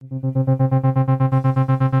And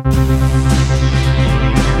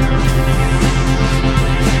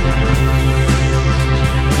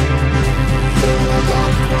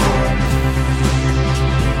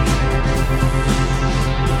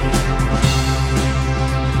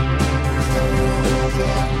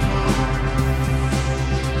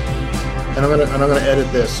I'm gonna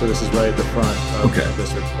edit this so this is right at the front of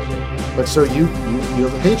this recording. But so you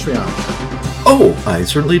have a Patreon. Oh, I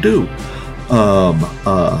certainly do.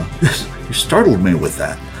 You startled me with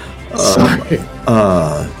that. Sorry.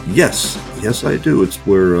 Yes, I do. It's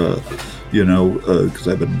where because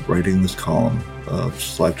I've been writing this column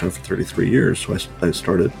Slackjaw for 33 years, so I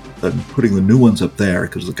started putting the new ones up there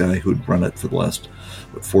because the guy who'd run it for the last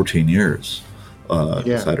 14 years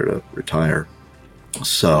decided to retire.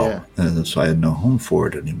 So so I had no home for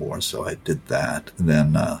it anymore. So I did that. And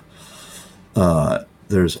then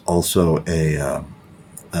there's also an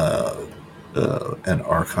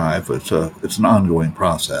archive. It's an ongoing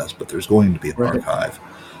process, but there's going to be an archive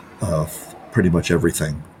of pretty much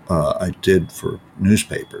everything I did for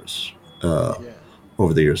newspapers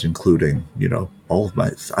over the years, including all of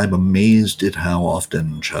my. I'm amazed at how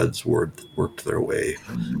often Chuds worked their way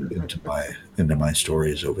into my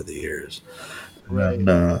stories over the years. Right.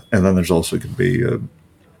 And then there's also going to be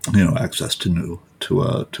access to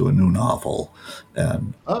a new novel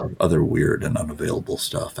and other weird and unavailable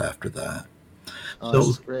stuff after that. Oh, so,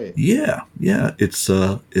 that's great. Yeah, it's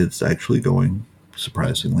actually going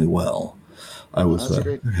surprisingly well. I was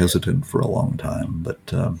hesitant for a long time,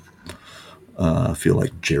 but I feel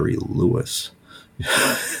like Jerry Lewis.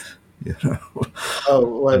 Oh,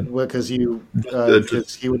 what? Because he would have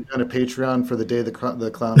done a Patreon for the day the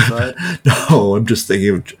clown cried. No, I'm just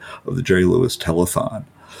thinking of the Jerry Lewis telethon.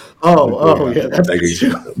 That's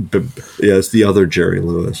it's the other Jerry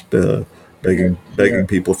Lewis begging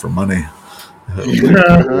people for money,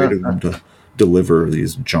 waiting them to deliver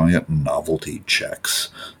these giant novelty checks.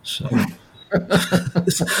 So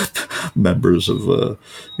members of the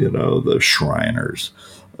Shriners.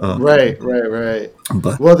 Right.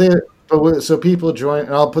 But so people join,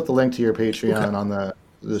 and I'll put the link to your Patreon on the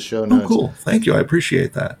show notes. Oh, cool! Thank you. I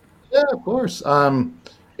appreciate that. Yeah, of course. I'm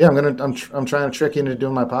trying to trick you into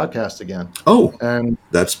doing my podcast again. Oh, and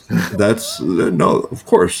that's no. Of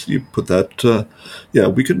course, you put that.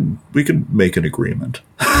 We can make an agreement.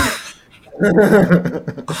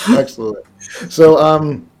 Excellent.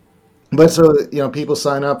 So, people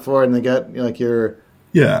sign up for it and they get your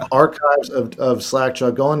archives of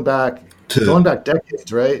Slackjaw going back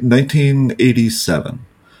decades, right? 1987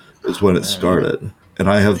 is when it started, and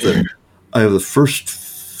I have the first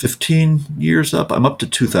 15 years up. I'm up to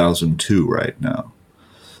 2002 right now.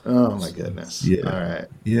 Oh my goodness! Yeah. All right.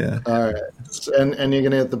 Yeah. All right. And you're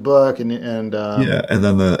gonna get the book and and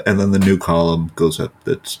then the new column goes up.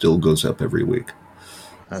 That still goes up every week.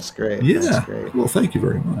 That's great. Yeah. That's great. Well, thank you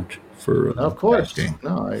very much for of course. asking.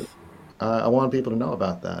 No, I want people to know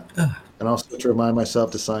about that, and also to remind myself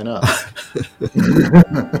to sign up.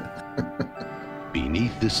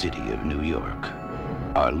 Beneath the city of New York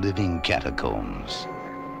are living catacombs,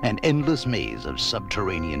 an endless maze of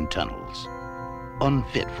subterranean tunnels,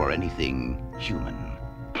 unfit for anything human,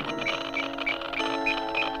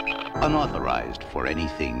 unauthorized for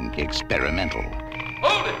anything experimental.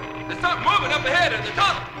 Hold it! There's something moving up ahead in the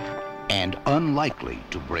tunnel! And unlikely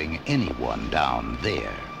to bring anyone down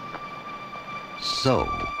there. So,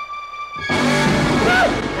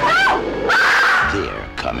 they're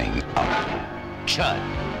coming up. Chud.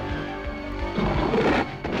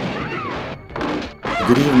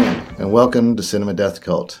 Good evening, and welcome to Cinema Death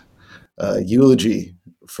Cult, a eulogy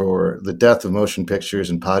for the death of motion pictures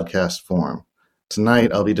in podcast form.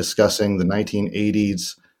 Tonight, I'll be discussing the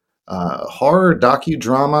 1980s horror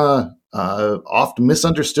docudrama, oft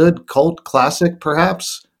misunderstood cult classic,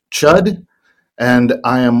 perhaps, Chud. And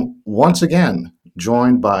I am once again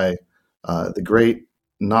joined by the great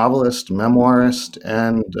novelist, memoirist,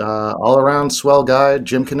 and all-around swell guy,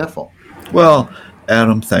 Jim Kniffel. Well,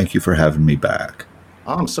 Adam, thank you for having me back.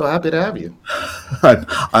 Oh, I'm so happy to have you.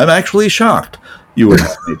 I'm actually shocked you would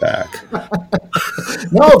have me back.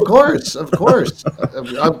 No, of course. I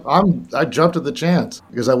jumped at the chance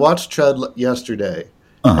because I watched Chud yesterday,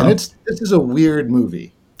 and this is a weird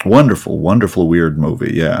movie. Wonderful, weird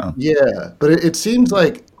movie, yeah. Yeah, but it seems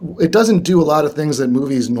like it doesn't do a lot of things that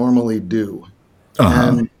movies normally do.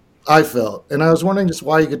 And I felt, and I was wondering just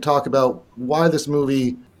why you could talk about why this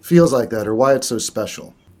movie feels like that or why it's so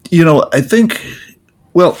special. I think,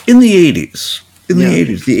 well, in the 80s, the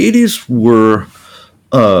 80s were,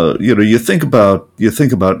 you think about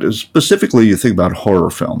specifically, you think about horror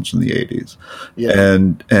films in the 80s. Yeah.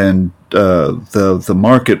 And the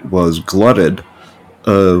market was glutted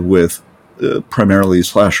with primarily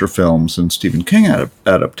slasher films and Stephen King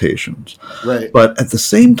adaptations. Right. But at the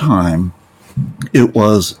same time, it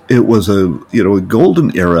was a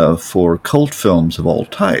golden era for cult films of all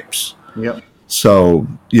types. Yep. So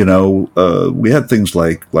we had things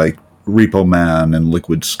like Repo Man and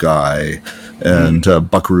Liquid Sky and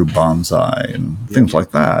Buckaroo Banzai and things like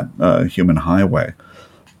that. Human Highway,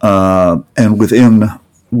 and within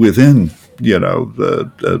the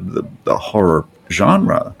horror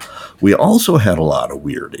genre, we also had a lot of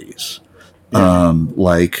weirdies,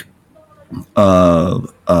 like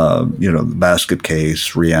the Basket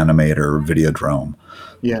Case, Reanimator, Videodrome,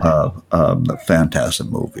 the Phantasm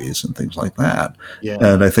movies and things like that. Yeah.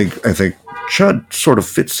 And I think Chud sort of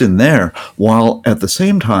fits in there, while at the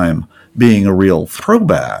same time being a real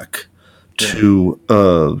throwback to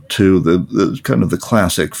the kind of the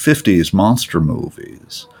classic 50s monster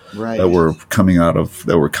movies that were coming out of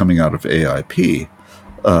AIP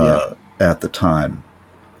at the time.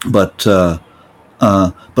 But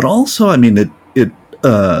also, I mean,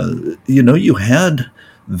 you had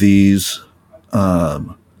these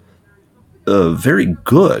very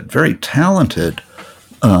good, very talented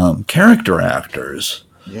character actors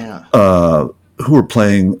who were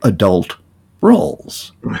playing adult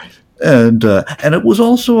roles. Right. And it was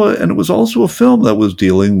also a film that was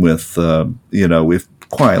dealing with with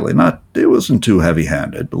quietly, it wasn't too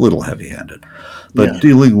heavy-handed, a little heavy-handed, but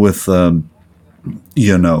dealing with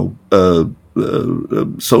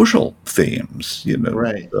social themes,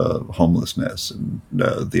 homelessness and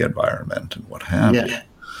the environment and what have you.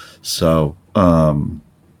 So, and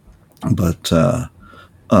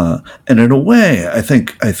in a way, I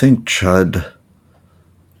think Chud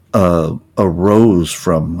arose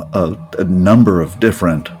from a number of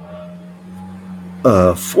different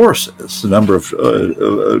forces, a number of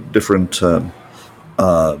different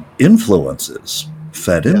influences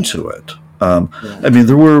fed into it. I mean,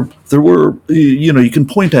 there were you can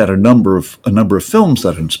point at a number of films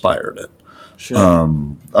that inspired it.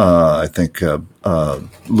 Sure. I think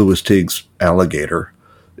Louis Teague's Alligator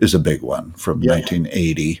is a big one from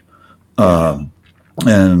 1980.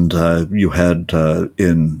 And you had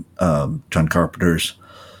in John Carpenter's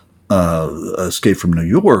Escape from New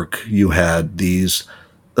York, you had these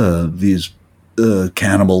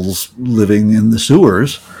cannibals living in the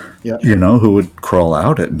sewers, who would crawl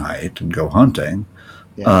out at night and go hunting.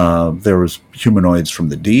 There was Humanoids from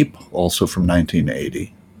the Deep, also from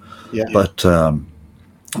 1980. But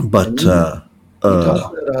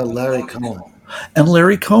Larry Cohen. And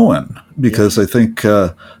Larry Cohen, because I think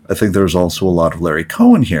there's also a lot of Larry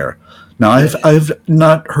Cohen here. Now, I've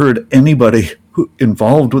not heard anybody who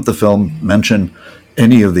involved with the film mention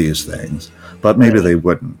any of these things, but maybe they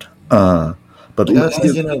wouldn't. But I was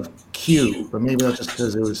thinking of Q, but maybe that's just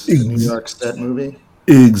because it was a New York set movie.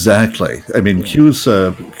 Exactly. I mean, Q's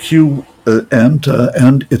Q and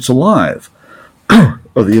It's Alive,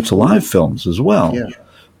 or the It's Alive films as well.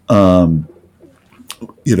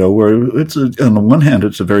 Where it's on the one hand,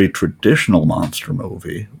 it's a very traditional monster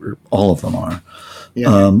movie. All of them are,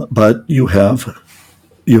 but you have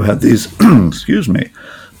these, excuse me,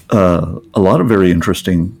 a lot of very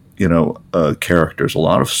interesting, characters, a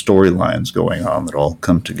lot of storylines going on that all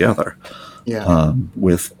come together,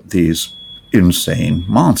 with these insane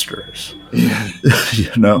monsters,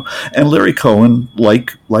 And Larry Cohen,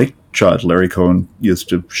 like Chud, Larry Cohen used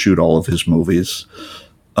to shoot all of his movies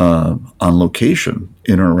on location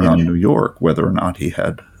in or around New York, whether or not he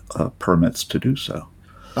had permits to do so.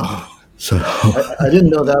 So I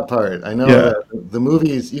didn't know that part. I know that the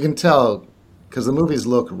movies, you can tell because the movies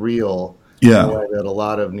look real. In a way that a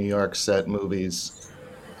lot of New York set movies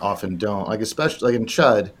often don't. Like especially like in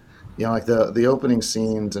Chud, like the opening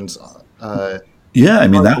scenes and. I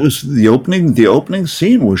mean that was the opening. The opening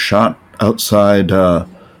scene was shot outside the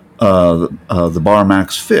Bar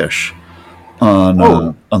Max Fish on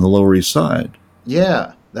the Lower East Side.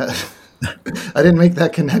 Yeah, that I didn't make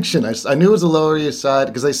that connection. I knew it was the Lower East Side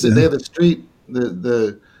because they said they have the street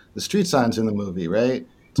the street signs in the movie, right?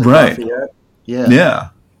 Right. Lafayette. Yeah.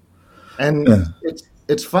 And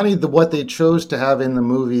it's funny what they chose to have in the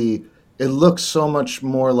movie. It looks so much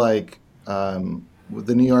more like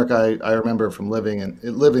the New York I remember from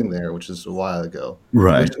living there, which is a while ago.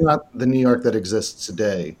 Right. It's not the New York that exists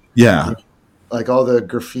today. Yeah. Like all the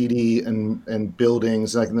graffiti and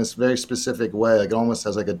buildings, like in this very specific way, like it almost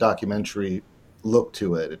has like a documentary look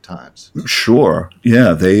to it at times. Sure.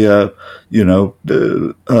 Yeah. They, you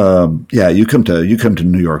come to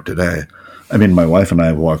New York today. I mean, my wife and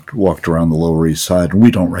I walked around the Lower East Side, and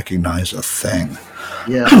we don't recognize a thing.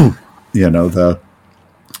 Yeah.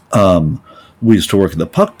 We used to work in the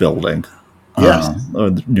Puck Building. Yes. Or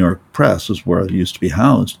the New York Press is where it used to be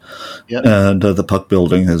housed. Yep. And the Puck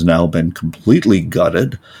Building has now been completely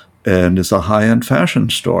gutted and is a high-end fashion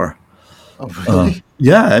store. Oh, really?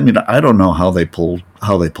 Yeah, I mean, I don't know how they pulled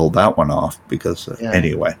that one off because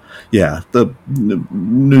anyway, the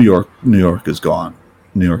New York is gone.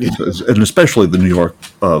 New York is, and especially the New York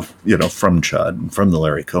of from Chud and from the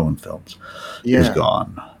Larry Cohen films is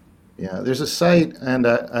gone. Yeah, there's a site, and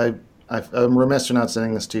I'm remiss for not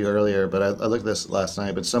saying this to you earlier, but I looked at this last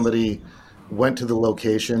night. But somebody went to the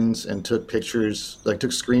locations and took pictures, like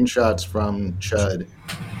took screenshots from Chud,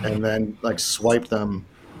 and then like swiped them.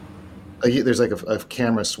 There's like a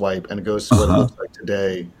camera swipe, and it goes to what it looks like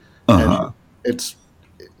today. And it's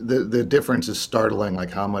the difference is startling,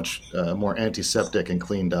 like how much more antiseptic and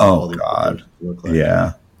cleaned up all these pictures look like.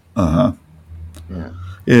 Yeah. Yeah.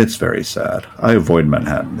 It's very sad. I avoid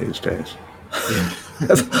Manhattan these days.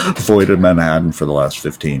 I've avoided Manhattan for the last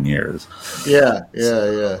 15 years. Yeah.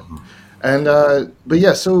 And but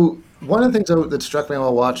yeah, so one of the things that struck me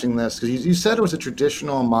while watching this, because you said it was a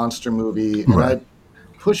traditional monster movie, and I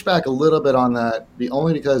push back a little bit on that,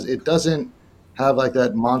 only because it doesn't have like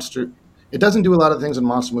that monster. It doesn't do a lot of things a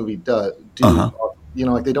monster movie do.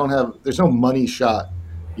 Like they don't have. There's no money shot.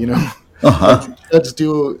 Chuds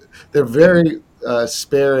do. They're very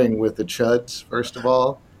sparing with the Chuds. First of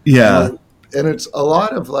all, and it's a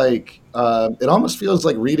lot of like. It almost feels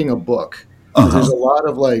like reading a book. There's a lot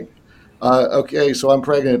of like. Okay, so I'm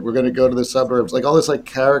pregnant. We're going to go to the suburbs. Like all this like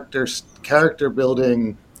character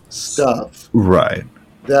building stuff. Right.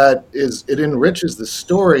 That is, it enriches the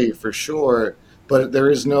story for sure, but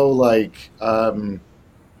there is no like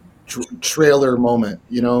trailer moment.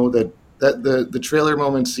 That the trailer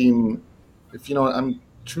moments seem, if I'm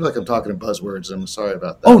sure like I'm talking in buzzwords. I'm sorry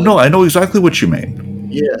about that. Oh no, I know exactly what you mean.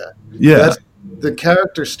 Yeah. The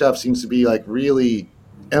character stuff seems to be like really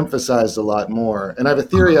emphasized a lot more, and I have a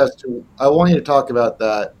theory as to. I want you to talk about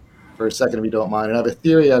that for a second, if you don't mind, and I have a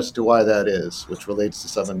theory as to why that is, which relates to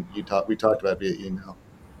something we talked about via email.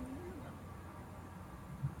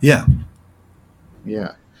 Yeah.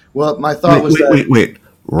 Well, my thought was wait.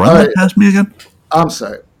 Run that past me again. I'm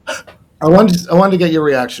sorry. I wanted to get your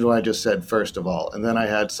reaction to what I just said first of all, and then I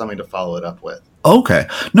had something to follow it up with. Okay.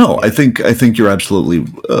 No, I think you're absolutely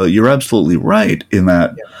right in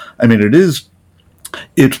that. Yeah. I mean,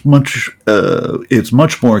 it's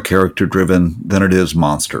much more character driven than it is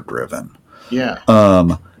monster driven. Yeah.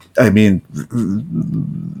 I mean,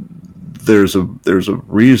 there's a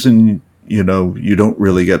reason. You don't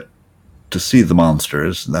really get to see the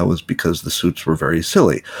monsters. And that was because the suits were very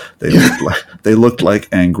silly. They looked like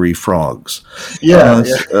angry frogs. Yeah.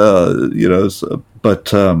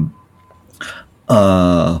 But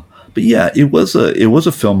yeah, it was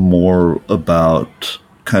a film more about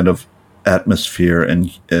kind of atmosphere and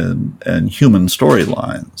human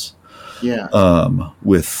storylines. Yeah.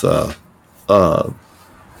 With the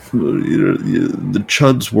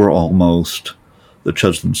Chuds were almost. The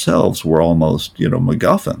Chuds themselves were almost,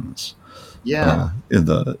 MacGuffins. Yeah. In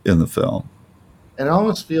the film. And it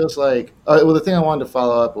almost feels like. The thing I wanted to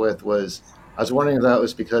follow up with was, I was wondering if that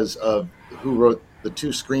was because of who wrote the two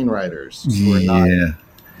screenwriters who were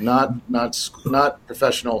not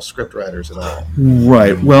professional script writers at all.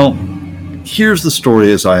 Right. Well, here's the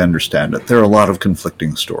story as I understand it. There are a lot of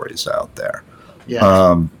conflicting stories out there.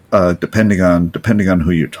 Yeah. Depending on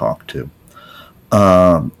who you talk to.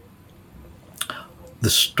 The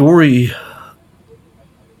story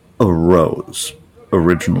arose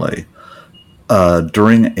originally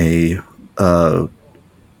during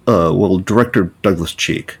director Douglas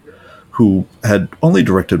Cheek, who had only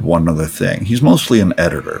directed one other thing. He's mostly an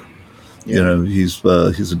editor. Yeah. He's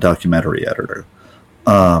a documentary editor.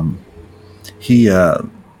 He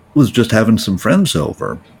was just having some friends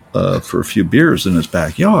over for a few beers in his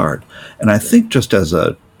backyard, and I think just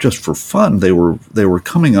for fun, they were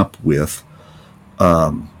coming up with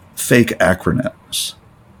fake acronyms,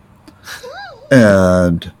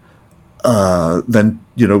 and then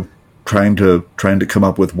trying to come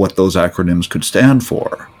up with what those acronyms could stand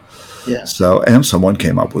for. Yeah. So, and someone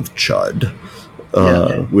came up with CHUD,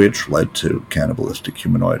 which led to Cannibalistic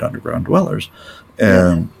Humanoid Underground Dwellers,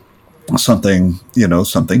 and something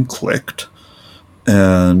clicked,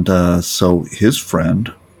 and so his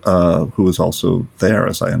friend, who was also there,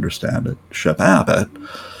 as I understand it, Shep Abbott,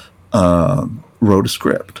 wrote a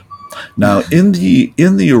script. Now, in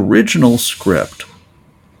the original script,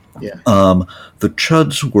 the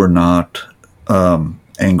Chuds were not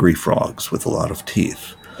angry frogs with a lot of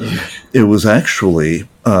teeth. It was actually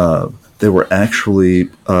they were actually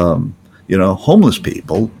homeless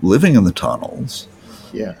people living in the tunnels,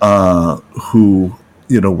 who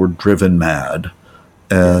were driven mad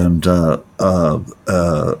and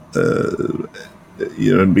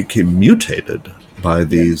became mutated by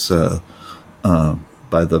these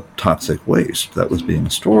by the toxic waste that was being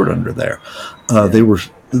stored under there. They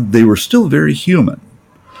were still very human,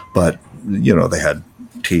 but they had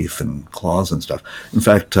teeth and claws and stuff. In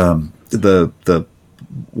fact, the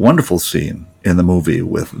wonderful scene in the movie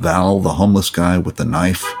with Val, the homeless guy with the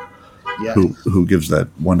knife, who gives that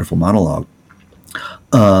wonderful monologue.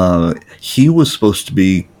 He was supposed to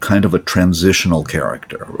be kind of a transitional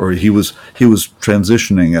character, or he was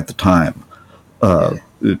transitioning at the time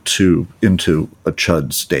into a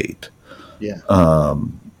chud state. But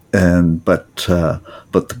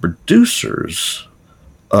the producers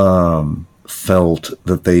felt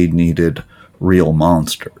that they needed real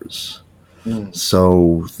monsters,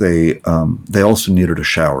 so they also needed a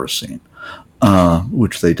shower scene,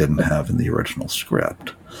 which they didn't have in the original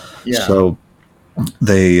script. So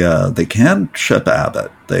they canned Shep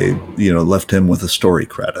Abbott. They left him with a story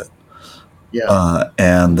credit.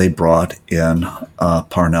 And they brought in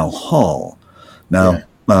Parnell Hall. Now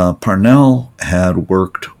Parnell had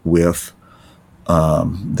worked with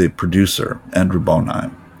the producer Andrew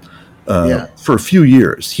Bonheim for a few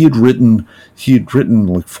years. He had written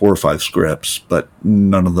like 4 or 5 scripts, but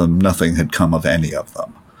nothing had come of any of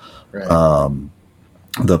them.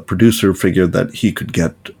 The producer figured that he could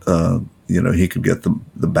get the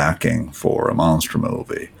backing for a monster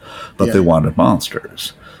movie, but they wanted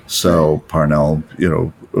monsters. So Parnell,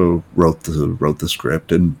 wrote the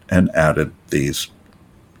script and added these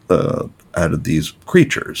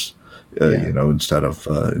creatures, instead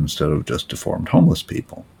of just deformed homeless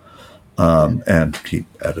people. And he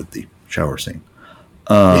added the shower scene.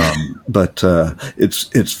 But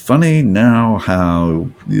it's funny now how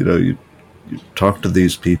you talk to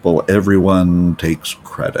these people, everyone takes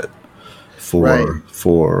credit for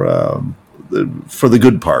the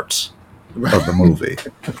good parts of the movie.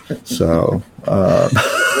 So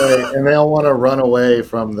and they all want to run away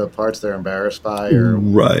from the parts they're embarrassed by, or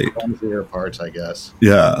clumsier parts, I guess.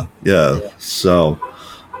 Yeah. So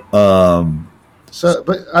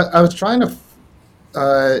but I was trying to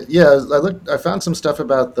I found some stuff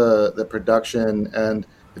about the production, and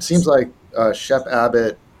it seems like Shep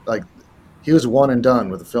Abbott, like, he was one and done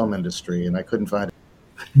with the film industry, and I couldn't find it.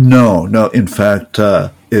 No. In fact,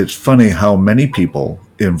 it's funny how many people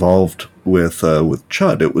involved with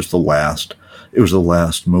Chud. It was the last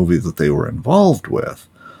movie that they were involved with.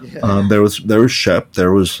 There was Shep.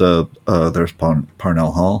 There's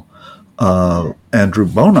Parnell Hall, Andrew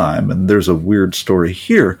Bonheim, and there's a weird story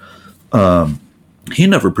here. He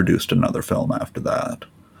never produced another film after that.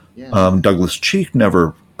 Douglas Cheek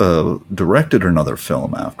never directed another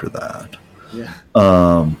film after that.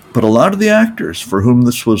 But a lot of the actors for whom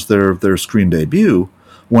this was their screen debut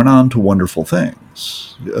went on to wonderful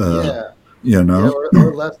things. Or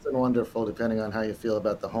less than wonderful, depending on how you feel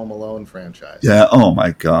about the Home Alone franchise. Yeah. Oh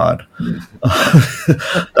my God.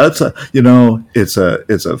 That's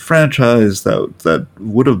it's a franchise that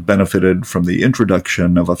would have benefited from the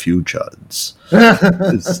introduction of a few chuds. I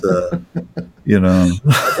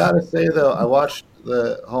gotta say though, I watched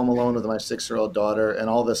the Home Alone with my 6-year-old daughter, and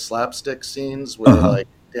all the slapstick scenes where like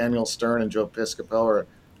Daniel Stern and Joe Piscopo are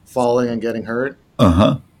falling and getting hurt,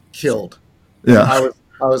 killed. I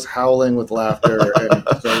was howling with laughter, and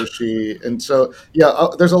so was she. And so,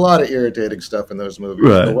 there's a lot of irritating stuff in those movies.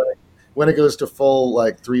 Right. But when it goes to full,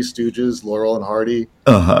 like, Three Stooges, Laurel and Hardy,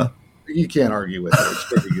 you can't argue with it. It's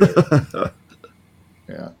pretty good.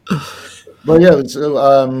 But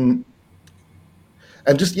so,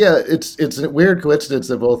 and just, it's a weird coincidence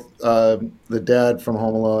that both the dad from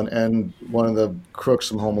Home Alone and one of the crooks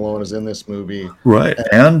from Home Alone is in this movie. Right.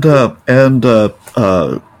 And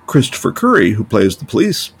Christopher Curry, who plays the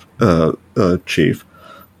police chief,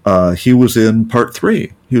 he was in Part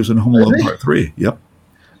 3. He was in Home Alone Part 3. Yep.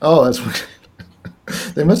 Oh, that's what.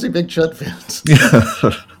 They must be big Chud fans.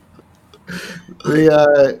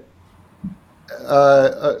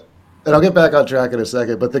 And I'll get back on track in a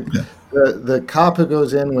second. But the cop who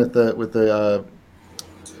goes in with the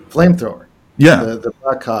flamethrower. The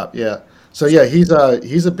black cop. So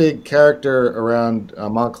he's a big character around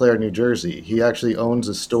Montclair, New Jersey. He actually owns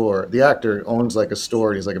a store. The actor owns like a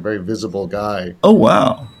store. He's like a very visible guy. Oh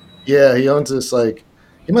wow! Yeah, he owns this, like,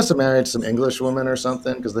 he must have married some English woman or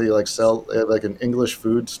something, because they have like an English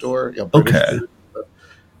food store. British food.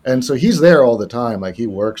 And so he's there all the time. Like, he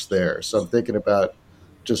works there. So I'm thinking about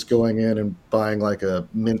just going in and buying like a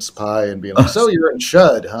mince pie and being like, "So you're in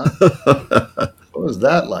Chud, huh? What was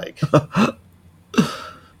that like?"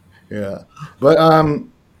 Yeah, but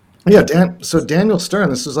Yeah, so Daniel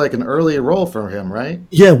Stern, this was like an early role for him, right?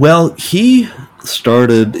 Yeah, well, he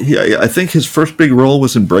started. I think his first big role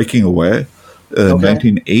was in Breaking Away, in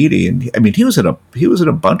 1980, and I mean he was in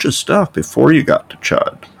a bunch of stuff before you got to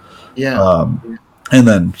Chud. Yeah. And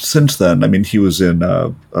then since then, I mean, he was in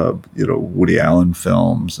Woody Allen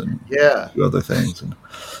films and a few other things,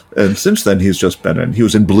 and since then he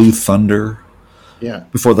was in Blue Thunder. Yeah.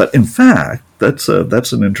 Before that, in fact, that's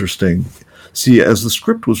an interesting. See, as the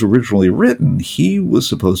script was originally written,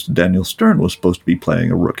 Daniel Stern was supposed to be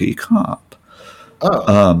playing a rookie cop.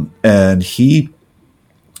 Oh. And he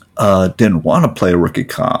didn't want to play a rookie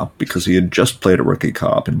cop because he had just played a rookie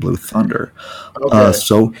cop in Blue Thunder. Okay.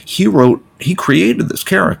 So he created this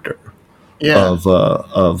character of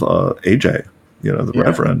AJ, the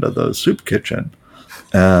Reverend of the soup kitchen,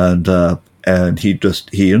 and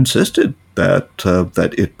he insisted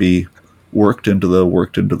that it be worked into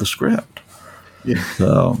the script. Yeah.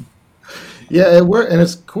 So, yeah, it worked, and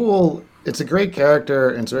it's cool. It's a great character,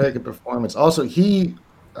 and it's a very good performance. Also, I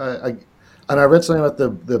read something about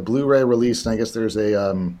the Blu-ray release, and I guess there's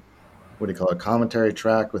a what do you call it, commentary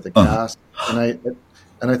track with the cast, and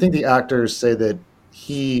I think the actors say that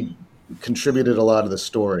he contributed a lot of the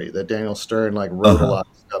story. That Daniel Stern wrote a lot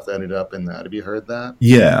of stuff that ended up in that. Have you heard that?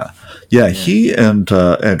 Yeah. He and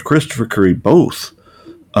Christopher Curry both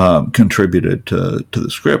contributed to the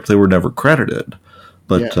script. They were never credited,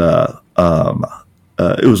 but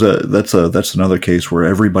that's another case where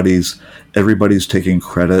everybody's taking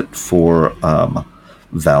credit for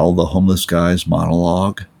Val, the homeless guy's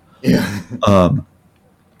monologue. Yeah. I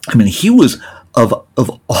mean, he was of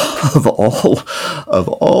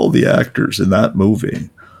all the actors in that movie.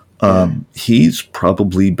 He's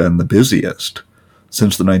probably been the busiest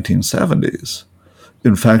since the 1970s.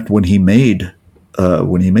 In fact, when he made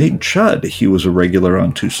Chud, he was a regular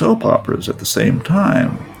on 2 soap operas at the same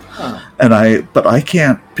time. Huh. But I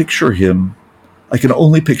can't picture him. I can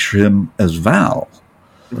only picture him as Val.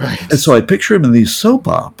 Right. And so I picture him in these soap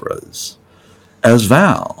operas as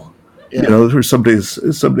Val. Yeah. There's somebody's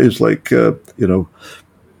like,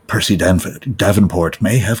 Percy Davenport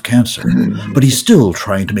may have cancer, but he's still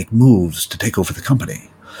trying to make moves to take over the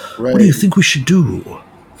company. Right. What do you think we should do?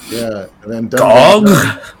 Yeah. And then Gog?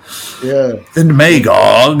 Yeah. Then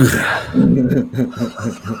Magog.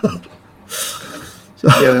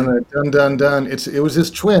 Yeah, and the dun. It was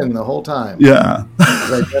his twin the whole time. Yeah.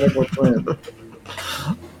 His identical twin.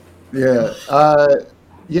 Yeah.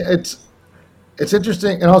 It's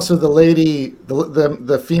interesting, and also the lady,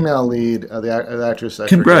 the female lead, the actress,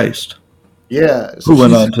 Kim Greist. Yeah, so who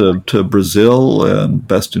went on to Brazil and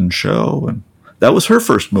Best in Show, and that was her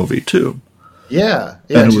first movie too. Yeah,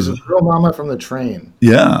 and she's a girl mama from The Train.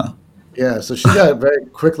 Yeah, so she got very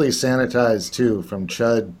quickly sanitized too, from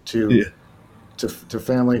Chud to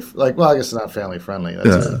family. I guess it's not family friendly.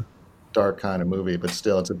 That's a dark kind of movie, but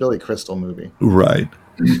still, it's a Billy Crystal movie. Right.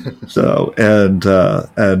 So and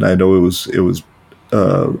I know it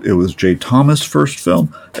was Jay Thomas' first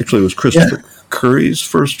film. Actually, it was Christopher Curry's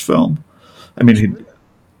first film. I mean,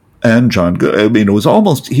 and John Good. I mean, it was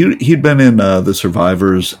almost he'd been in The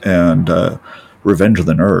Survivors and Revenge of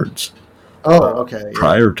the Nerds. Oh, okay.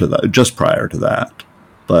 Just prior to that,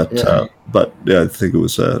 but I think it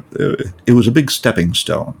was a big stepping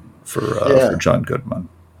stone for John Goodman.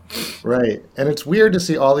 Right, and it's weird to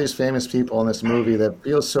see all these famous people in this movie that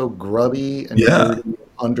feels so grubby and dirty,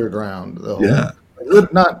 underground. The whole,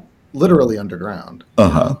 not literally underground.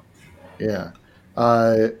 Yeah.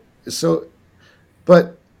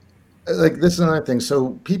 But this is another thing.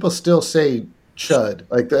 So people still say Chud.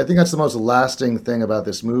 I think that's the most lasting thing about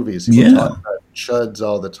this movie. Is people talk about Chuds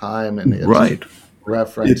all the time, and it's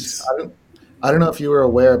reference. I don't know if you were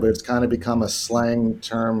aware, but it's kind of become a slang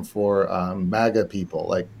term for MAGA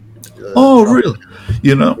people. Really?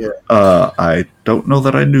 I don't know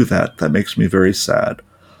that I knew that. That makes me very sad.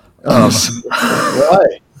 Why?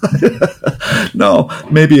 No,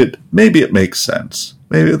 maybe it makes sense.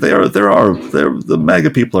 Maybe the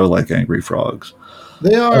MAGA people are like angry frogs.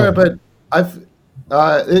 They are, but I think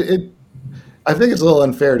it's a little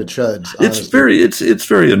unfair to Chuds. Honestly. It's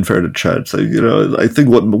very unfair to Chuds. So, I think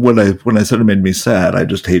when I said it made me sad, I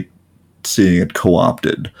just hate seeing it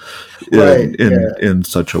co-opted in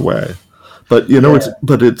such a way. But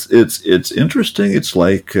it's interesting. It's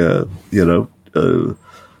like we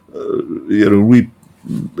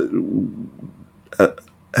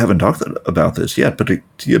haven't talked about this yet, but if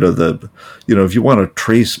you want to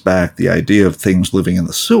trace back the idea of things living in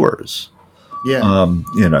the sewers,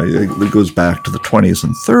 it goes back to the 20s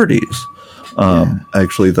and 30s.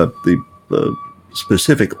 Actually, the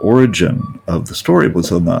specific origin of the story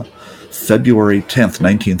was in the February 10th,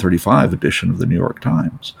 1935 edition of the New York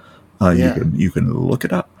Times. You can look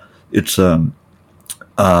it up. It's a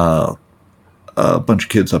bunch of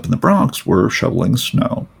kids up in the Bronx were shoveling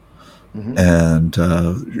snow and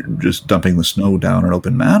just dumping the snow down an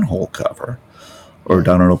open manhole cover or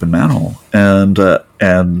down an open manhole. And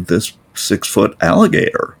this 6-foot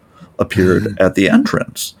alligator appeared at the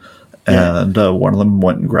entrance. And one of them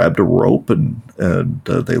went and grabbed a rope and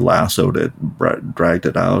they lassoed it, dragged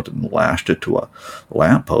it out and lashed it to a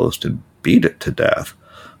lamppost and beat it to death.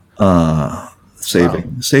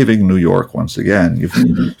 Saving New York once again. You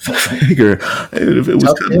figure if it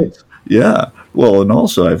was well, and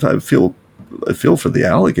also I feel for the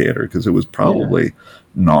alligator because it was probably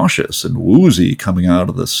nauseous and woozy coming out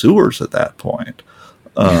of the sewers at that point.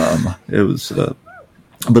 It was,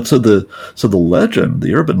 but so the legend,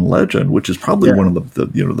 the urban legend, which is probably one of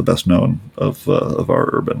the best known of our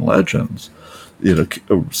urban legends,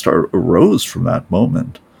 arose from that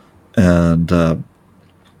moment, and.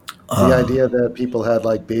 The idea that people had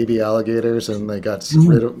like baby alligators and they got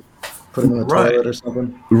rid of, put them in the toilet or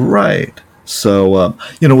something. Right. So,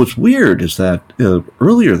 what's weird is that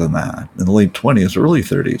earlier than that, in the late 20s, early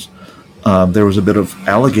 30s, there was a bit of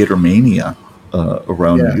alligator mania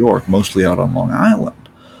around New York, mostly out on Long Island,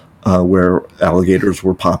 where alligators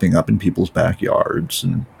were popping up in people's backyards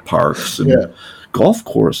and parks and golf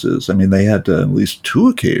courses. I mean, they had at least 2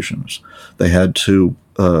 occasions. They had to,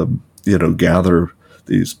 gather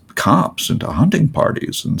these cops into hunting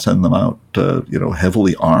parties and send them out,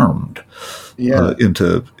 heavily armed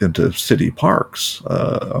into city parks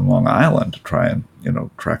on Long Island to try and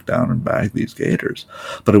track down and bag these gators.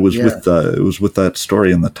 But it was with that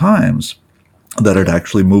story in the Times that it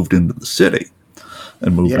actually moved into the city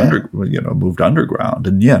and moved underground.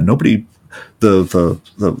 And nobody.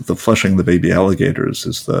 The flushing the baby alligators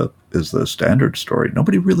is the standard story.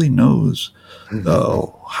 Nobody really knows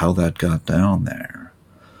how that got down there.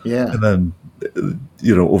 Yeah, and then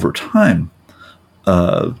over time,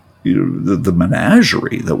 the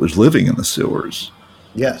menagerie that was living in the sewers,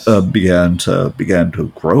 began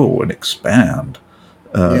to grow and expand.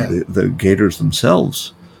 The gators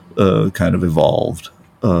themselves kind of evolved.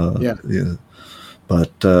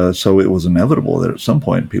 But so it was inevitable that at some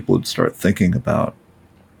point people would start thinking about,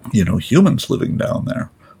 humans living down there,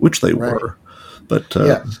 which they were, but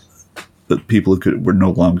people were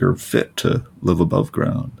no longer fit to live above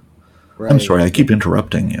ground. Right. I'm sorry, I keep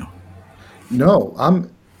interrupting you. No,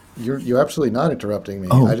 you're absolutely not interrupting me.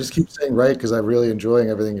 I just keep saying right because I'm really enjoying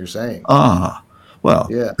everything you're saying. Well.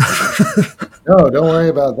 Yeah. No, don't worry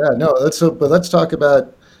about that. No, let's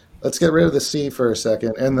get rid of the C for a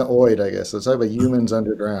second and the oid, I guess. Let's talk about humans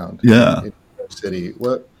underground. Yeah. In New York City.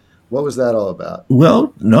 What was that all about?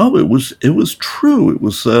 Well, no, it was true. It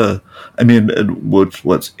was,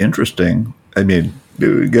 what's interesting, again,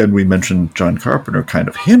 we mentioned John Carpenter kind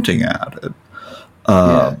of hinting at it.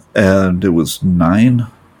 And it was nine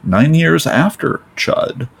years after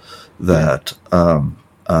Chud that,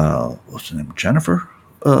 what's her name? Jennifer?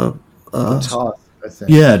 Toth, I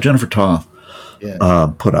think. Yeah, Jennifer Toth.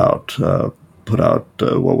 Put out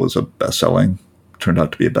what was turned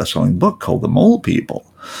out to be a best-selling book called The Mole People,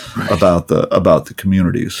 about the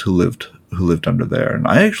communities who lived under there. And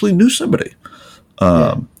I actually knew somebody.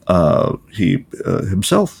 He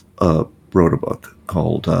himself wrote a book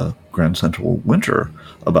called Grand Central Winter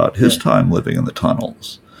about his time living in the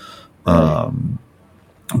tunnels.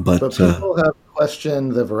 But people have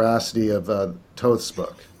questioned the veracity of Toth's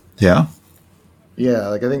book. Yeah. Yeah,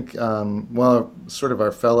 like I think, sort of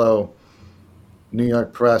our fellow New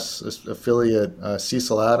York Press affiliate,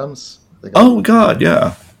 Cecil Adams. God,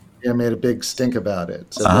 yeah. Yeah, made a big stink about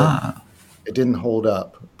it. Said that it didn't hold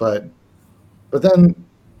up. But then,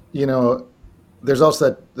 there's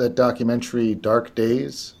also that documentary Dark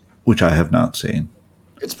Days. Which I have not seen.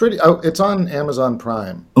 It's it's on Amazon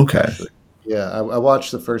Prime. Okay. Actually. Yeah, I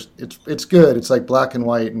watched the first. It's good. It's like black and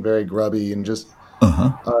white and very grubby and just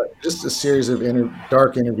a series of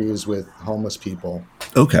dark interviews with homeless people.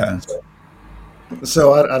 Okay.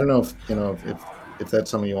 So I don't know if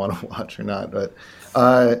that's something you want to watch or not, but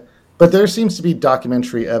there seems to be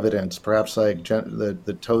documentary evidence, perhaps like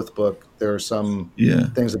the Toth book. There are some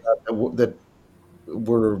things about that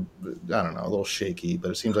were, I don't know, a little shaky,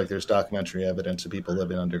 but it seems like there's documentary evidence of people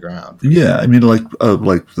living underground. Yeah, like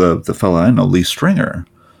the fellow I know, Lee Stringer,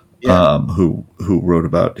 who wrote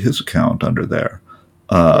about his account under there.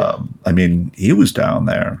 He was down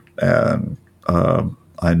there, and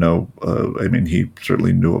I know. He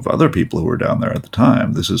certainly knew of other people who were down there at the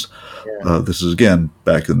time. This is again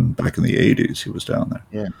back in the 80s. He was down there.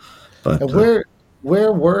 Yeah. But and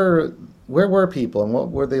where were where were people and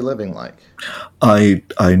what were they living like? I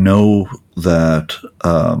know that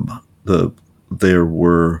there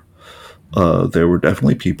were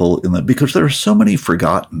definitely people in that, because there are so many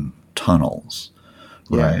forgotten tunnels,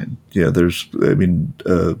 right? Yeah, the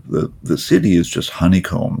city is just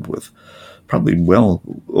honeycombed with probably well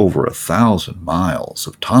over 1,000 miles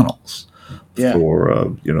of tunnels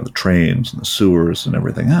for the trains and the sewers and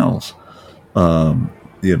everything else.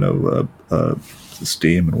 The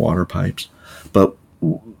steam and water pipes, but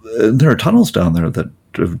there are tunnels down there that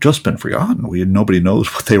have just been forgotten. Nobody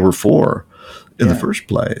knows what they were for in the first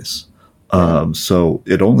place. So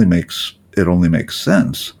it only makes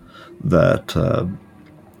sense that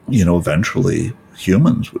eventually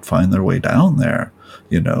humans would find their way down there,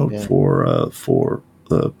 for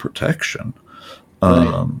protection.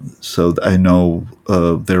 Right. So I know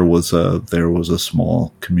there was a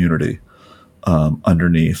small community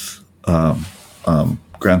underneath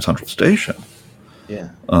Grand Central Station. Yeah.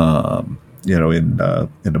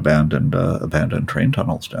 In abandoned train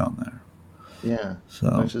tunnels down there. Yeah.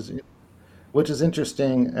 So Which is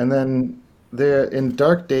interesting. And then there, in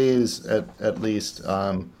dark days, at least,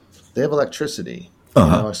 they have electricity.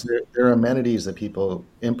 So there are amenities that people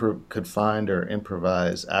could find or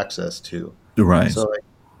improvise access to. Right. So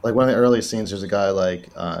like one of the earliest scenes, there's a guy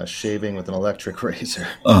shaving with an electric razor,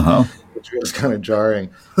 which was kind of jarring.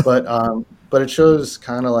 But it shows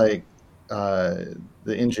kind of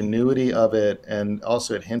the ingenuity of it, and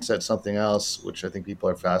also it hints at something else, which I think people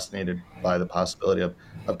are fascinated by, the possibility of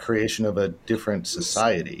creation of a different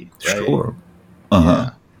society. Right? Sure. Yeah.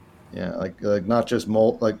 Like not just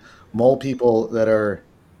mole people that are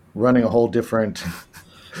running a whole different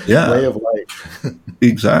way of life.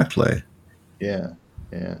 Exactly. Yeah.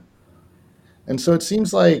 And so it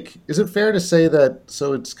seems like, is it fair to say that,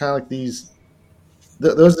 so it's kind of like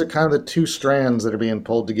those are kind of the two strands that are being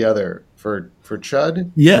pulled together for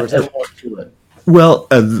Chud? Yeah. Or is there more to it? Well,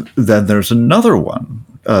 then there's another one,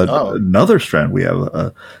 another strand we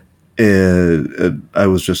have. I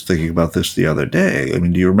was just thinking about this the other day. I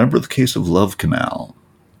mean, do you remember the case of Love Canal?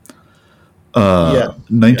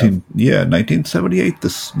 1978.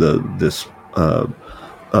 This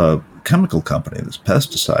chemical company, this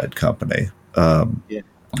pesticide company, up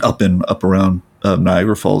around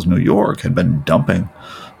Niagara Falls, New York, had been dumping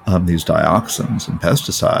these dioxins and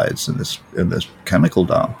pesticides in this chemical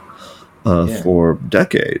dump for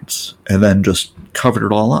decades, and then just covered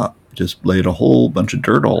it all up. Just laid a whole bunch of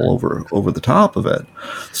dirt all over the top of it.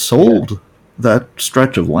 Sold that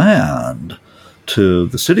stretch of land to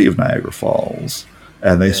the city of Niagara Falls,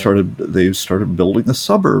 and they started building a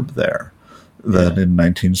suburb there. Then in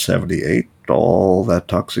 1978, all that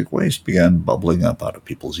toxic waste began bubbling up out of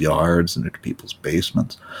people's yards and into people's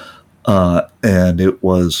basements, and it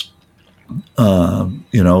was, it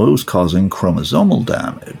was causing chromosomal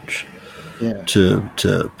damage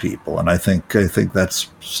to people, and I think that's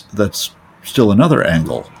still another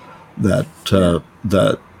angle that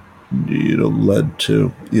led to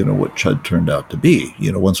what Chud turned out to be.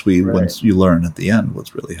 Once you learn at the end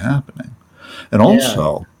what's really happening, and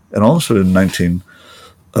also in 19,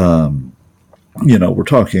 we're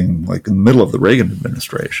talking like in the middle of the Reagan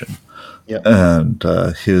administration, and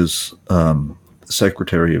his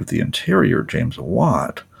Secretary of the Interior, James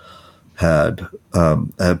Watt, had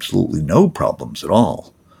absolutely no problems at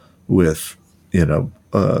all with you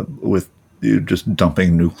just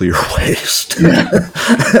dumping nuclear waste and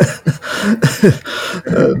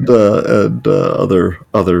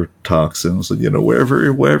other toxins,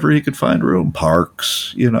 wherever he could find room,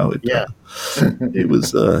 parks. He was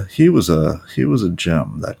a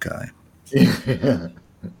gem, that guy. Yeah.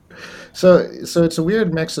 So it's a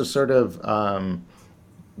weird mix of sort of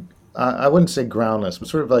I wouldn't say groundless, but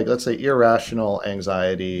sort of like, let's say, irrational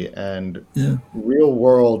anxiety and real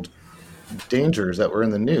world dangers that were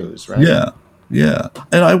in the news, right? Yeah.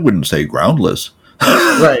 And I wouldn't say groundless.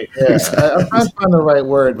 Right. Yeah. I'm trying to find the right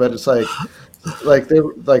word, but it's like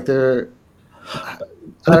they're I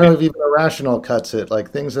don't know if even irrational cuts it,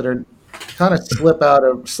 like things that are kind of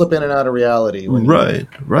slip in and out of reality. Right.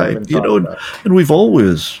 And we've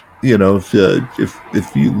always, if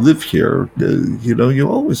you live here, you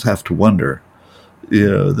always have to wonder,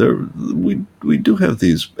 we do have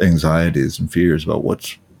these anxieties and fears about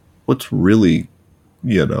what's really,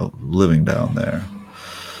 living down there.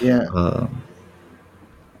 Yeah.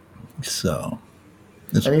 So.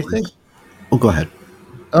 And you think? Oh, go ahead.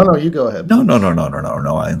 Oh no, you go ahead. No.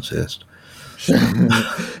 I insist.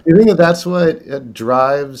 You think that's what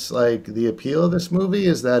drives the appeal of this movie,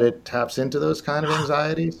 is that it taps into those kind of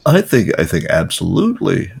anxieties? I think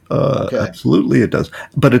absolutely, absolutely it does.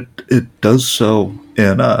 But it does so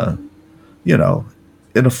in a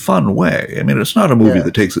in a fun way. I mean, it's not a movie Yeah.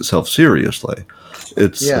 that takes itself seriously.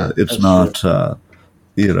 It's Yeah, it's that's not true.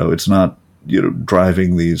 it's not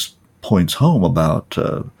driving these points home about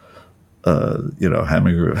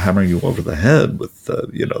hammering you over the head with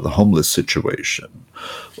the homeless situation,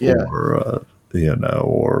 Yeah. or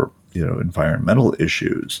environmental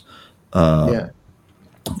issues. Yeah.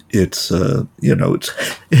 It's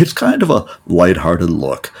it's kind of a lighthearted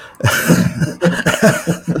look.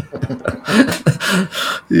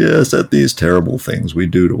 Yes, at these terrible things we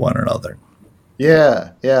do to one another.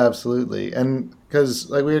 Yeah, yeah, absolutely. And because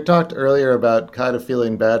like we had talked earlier about kind of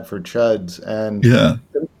feeling bad for chuds, and Yeah,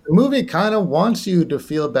 the movie kind of wants you to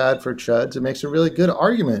feel bad for chuds. It makes a really good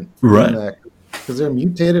argument for doing right. that because they're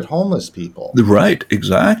mutated homeless people. Right,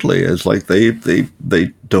 exactly. It's like they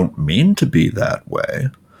don't mean to be that way.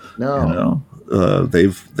 You No. know,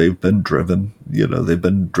 they've been driven. They've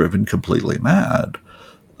been driven completely mad,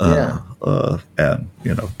 Yeah. and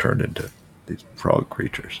turned into these frog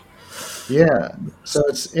creatures. Yeah. So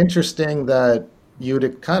it's interesting that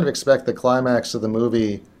you'd kind of expect the climax of the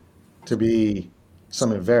movie to be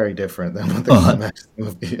something very different than what the Uh, climax of the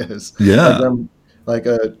movie is. Like yeah, them, like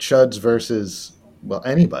a chuds versus well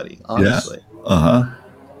anybody, yeah, honestly. uh-huh.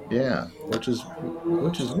 Yeah, which is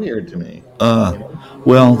weird to me. Uh, You know?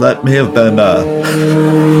 well, that may have been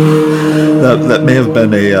that may have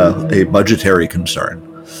been a budgetary concern.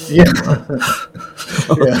 Yeah, yeah,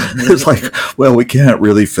 It's like, well, we can't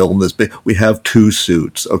really film this big. We have two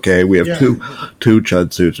suits, okay? We have yeah, two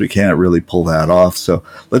chud suits. We can't really pull that off. So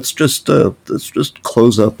let's just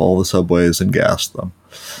close up all the subways and gas them.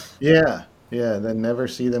 yeah, yeah. Then never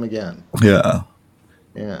see them again. Yeah.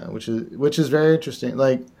 Yeah, which is very interesting.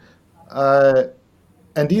 Like, uh,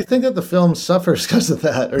 and do you think that the film suffers because of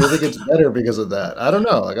that, or do you think it's better because of that? I don't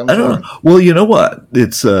know. Like, I'm I don't know. torn. Well, you know what?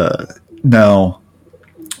 It's now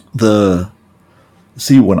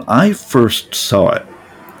when I first saw it,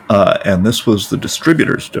 and this was the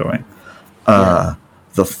distributor's doing. Yeah,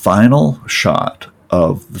 The final shot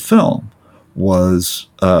of the film was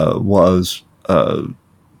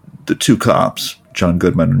the two cops, John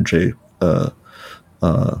Goodman and Jay.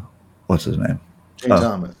 What's his name? Jay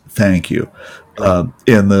Thomas. Thank you. Yeah.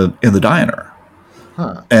 In the diner,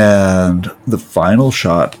 Huh. and the final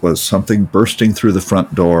shot was something bursting through the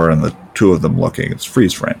front door, and the two of them looking. It's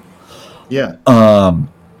freeze frame. Yeah.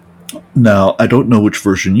 Now, I don't know which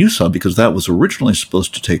version you saw because that was originally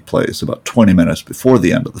supposed to take place about 20 minutes before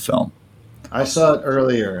the end of the film. I saw it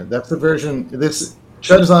earlier. That's the version. This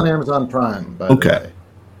Chud is on Amazon Prime, by the Okay. way.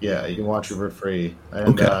 Yeah, you can watch it for free.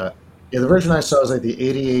 And Okay. yeah, the version I saw is like the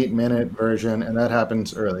 88-minute version, and that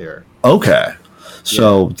happens earlier. Okay. Yeah.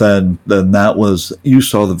 So then that was, you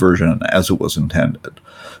saw the version as it was intended,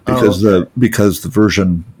 Oh, because okay.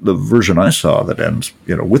 the version I saw that ends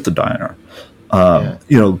with the diner, Yeah.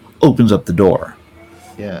 opens up the door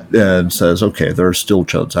Yeah. and says, okay, there are still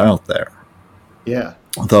chuds out there. Yeah.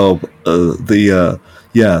 Though the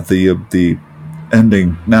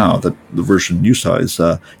ending now, that the version you saw is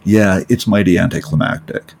it's mighty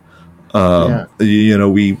anticlimactic. Yeah.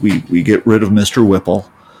 We get rid of Mr.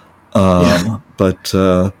 Whipple, Yeah. but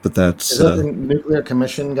that's Is that the Nuclear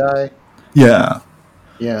Commission guy? yeah.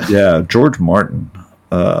 Yeah. George Martin.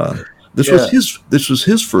 This Yeah. was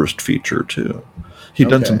his first feature too. He'd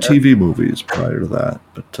done some Okay. TV movies prior to that,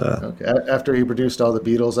 but Okay. After he produced all the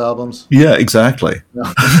Beatles albums? yeah, exactly. No.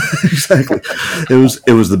 Exactly. It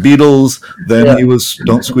was the Beatles. Then Yeah. he was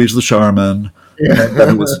Don't Squeeze the Charmin. Yeah. Then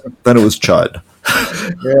it was Chud.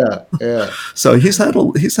 Yeah. Yeah. So he's had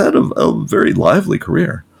a very lively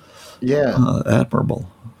career. Yeah. Admirable.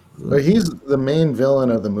 But he's the main villain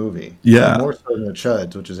of the movie. Yeah. More so than the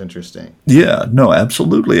Chuds, which is interesting. Yeah, no,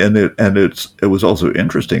 absolutely, and it was also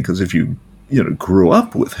interesting because if you grew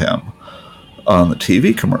up with him on the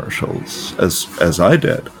TV commercials as I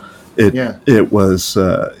did, Yeah. it was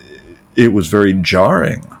very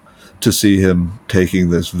jarring to see him taking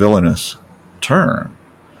this villainous turn.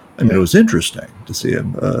 I mean, Yeah. it was interesting to see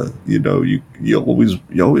him. You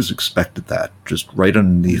always expected that just right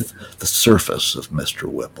underneath the surface of Mr.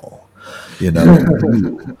 Whipple.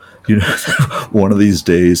 One of these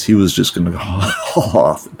days he was just going to go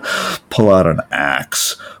off and pull out an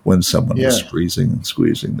axe when someone was squeezing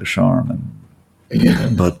the Charmin. Yeah.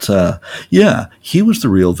 But he was the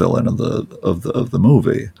real villain of the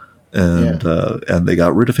movie, and they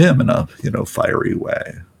got rid of him in a fiery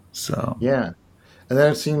way. So Yeah. And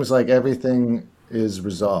then it seems like everything is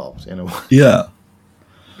resolved in a way. yeah.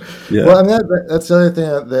 Well, I mean, that's the other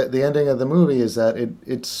thing. The ending of the movie is that it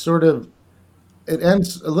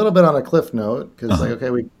ends a little bit on a cliff note because like, okay,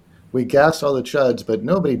 we gassed all the chuds, but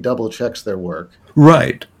nobody double checks their work.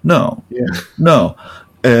 Right. No. Yeah. No.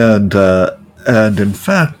 And in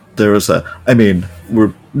fact, there was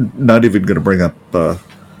we're not even going to bring up the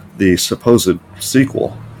supposed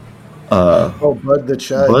sequel. Bud the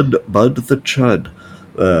Chud. Bud the Chud.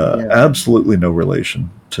 Absolutely no relation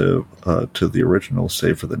to the original,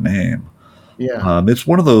 save for the name. Yeah. It's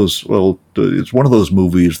one of those. Well, it's one of those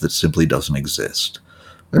movies that simply doesn't exist,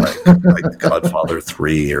 like The Godfather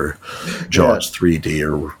 3 or Jaws 3D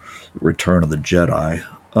or Return of the Jedi.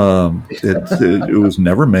 It was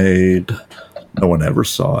never made. No one ever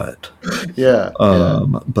saw it. Yeah.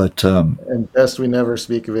 But and best we never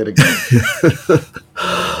speak of it again.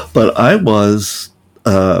 But I was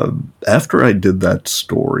after I did that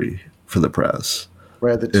story for the press.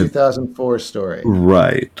 Right, the 2004 story.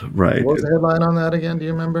 Right. What was the headline on that again? Do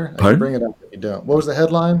you remember? Pardon? I can bring it up if you don't. What was the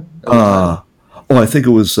headline? I think it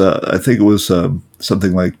was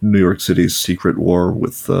something like New York City's secret war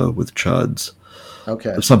with Chuds.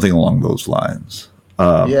 Okay. Something along those lines.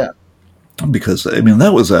 Because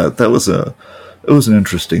that was an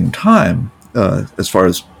interesting time as far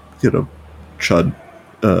as Chud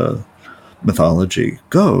mythology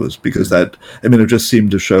goes, because it just seemed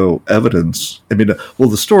to show evidence.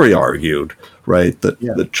 The story argued, right, that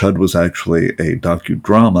Chud was actually a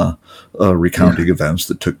docudrama recounting events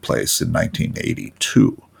that took place in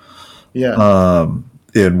 1982.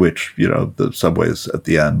 In which, the subways at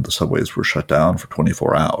the end, the subways were shut down for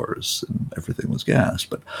 24 hours and everything was gassed.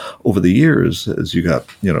 But over the years, as you got,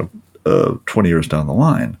 20 years down the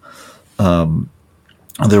line,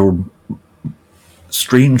 there were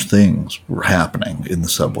strange things were happening in the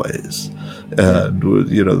subways, and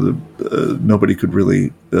nobody could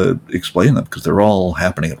really explain them because they're all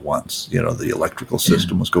happening at once. The electrical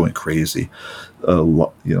system was going crazy.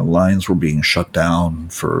 Lines were being shut down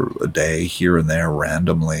for a day here and there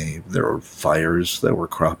randomly. There were fires that were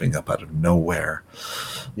cropping up out of nowhere.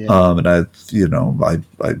 And I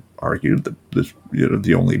argued that this,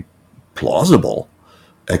 the only plausible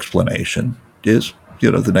explanation is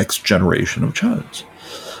the next generation of Chuds,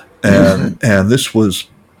 and this was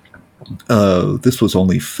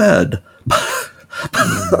only fed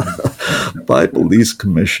by Police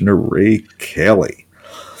Commissioner Ray Kelly.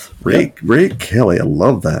 Ray Kelly, I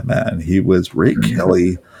love that man. Ray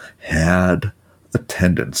Kelly had a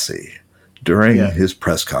tendency during his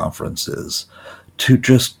press conferences to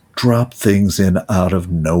just drop things in out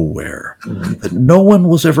of nowhere that no one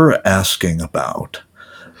was ever asking about,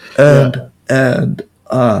 and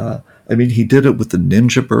he did it with the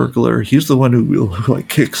Ninja Burglar. He's the one who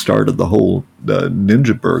kickstarted the whole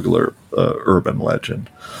Ninja Burglar urban legend.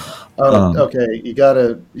 Okay, you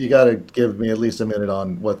gotta give me at least a minute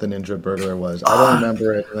on what the Ninja Burglar was. I don't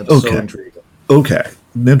remember it, and it's so intriguing. Okay,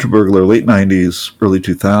 Ninja Burglar, late 90s, early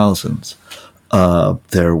 2000s.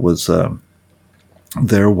 There was a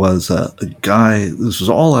guy. This was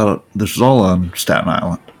all on Staten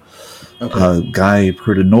Island. A guy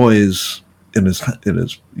heard a noise in his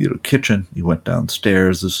kitchen. He went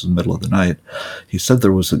downstairs. This was the middle of the night. He said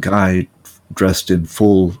there was a guy dressed in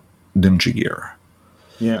full ninja gear.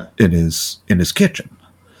 In his kitchen,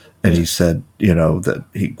 and he said that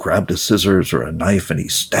he grabbed a scissors or a knife and he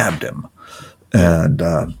stabbed him, and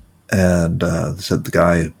said the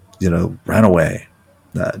guy ran away,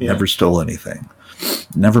 never stole anything,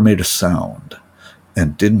 never made a sound,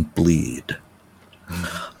 and didn't bleed.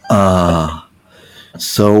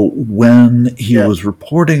 So when he was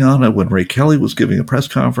reporting on it, when Ray Kelly was giving a press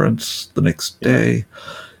conference the next day,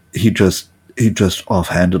 he just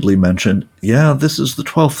offhandedly mentioned, this is the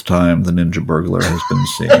 12th time the Ninja Burglar has been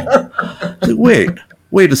seen.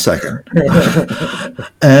 Wait a second.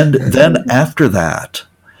 And then after that,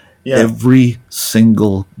 every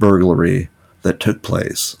single burglary that took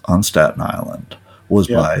place on Staten Island was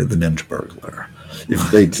by the Ninja Burglar.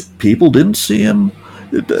 If people didn't see him,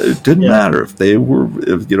 it didn't matter. If they were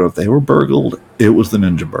burgled, it was the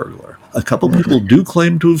Ninja Burglar. A couple people do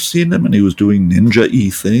claim to have seen him, and he was doing ninja-y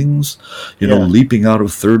things, leaping out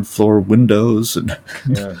of third-floor windows and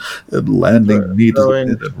landing neatly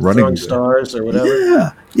and running throwing stars or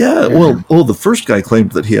whatever. Yeah. Well, the first guy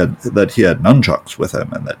claimed that he had nunchucks with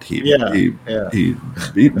him, and that he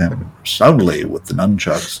beat him soundly with the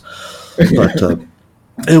nunchucks. But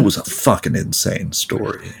it was a fucking insane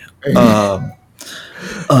story. All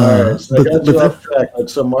right, so I got you off track.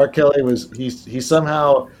 So Mark Kelly he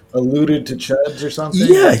somehow alluded to Chuds or something?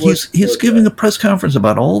 Yeah, he's giving a press conference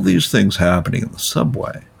about all these things happening in the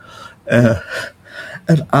subway. And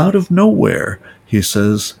out of nowhere, he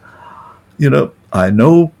says, I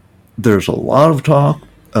know there's a lot of talk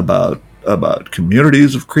about about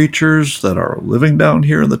communities of creatures that are living down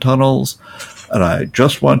here in the tunnels, and I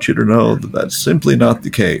just want you to know that that's simply not the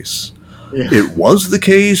case. Yeah. It was the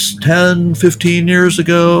case 10, 15 years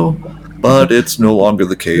ago, but it's no longer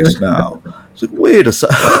the case now. It's like, wait a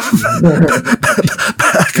second.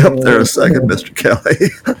 Back up there a second, Mr.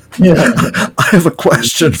 Kelly. Yeah. I have a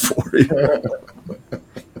question for you.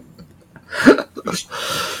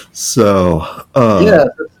 So, yeah,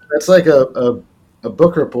 that's like a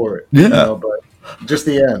book report. Yeah. But just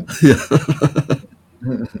the end. Yeah.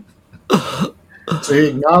 So he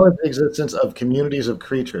acknowledged the existence of communities of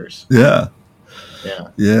creatures. Yeah. Yeah.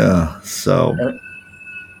 Yeah. So.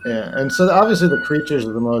 Yeah, and so obviously the creatures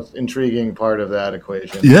are the most intriguing part of that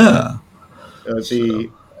equation. Yeah.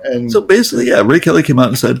 So basically, yeah, Ray Kelly came out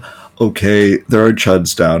and said, "Okay, there are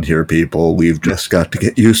chuds down here, people. We've just got to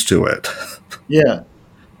get used to it." Yeah.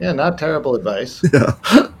 Yeah, not terrible advice. Yeah.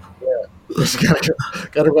 Just gotta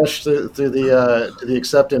rush through the to the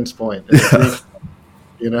acceptance point. Yeah.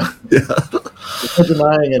 Yeah. There's no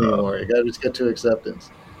denying anymore. You gotta just get to acceptance.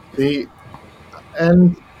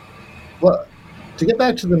 To get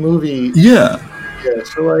back to the movie, so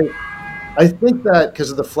I think that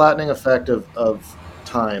because of the flattening effect of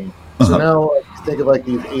time, so now I think of like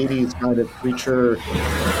these 80s kind of creature,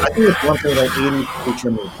 I think it's one thing like 80s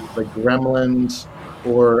creature movies, like Gremlins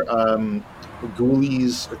or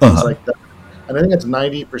Ghoulies or things like that. And I think it's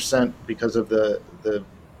 90% because of the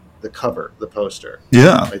cover, the poster.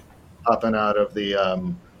 Yeah. Like, popping out of the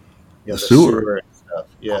sewer and stuff.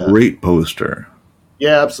 Yeah. Great poster.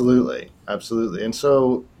 Yeah, absolutely. And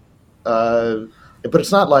so, but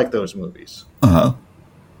it's not like those movies. Yeah,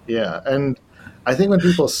 and I think when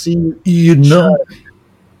people see, what's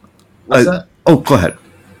that? Oh, go ahead.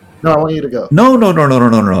 No, I want you to go. No.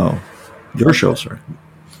 Your show, sir.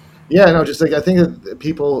 Yeah, no, just like I think that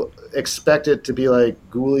people expect it to be like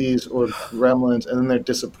Ghoulies or Gremlins, and then they're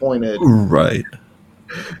disappointed. Right.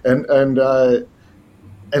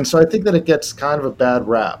 And so I think that it gets kind of a bad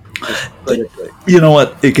rap, just critically. You know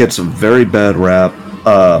what? It gets a very bad rap,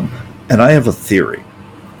 and I have a theory.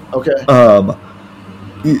 Okay.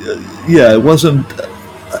 Yeah, it wasn't.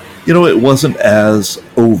 It wasn't as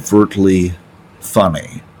overtly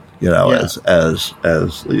funny, as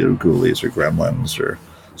Ghoulies or Gremlins or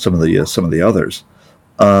some of the others.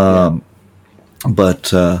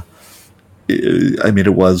 But I mean,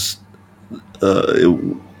 it was.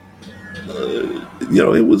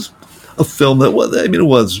 It was a film that was. I mean, it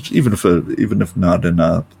was even if not in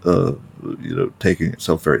a taking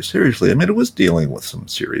itself very seriously. I mean, it was dealing with some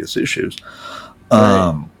serious issues.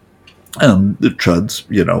 Right. And the chuds,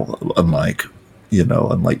 unlike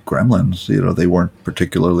Gremlins, they weren't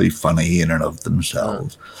particularly funny in and of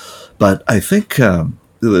themselves. But I think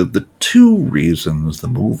the two reasons the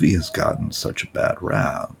movie has gotten such a bad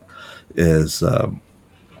rap is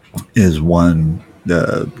one.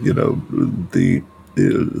 They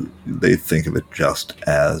think of it just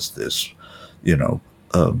as this,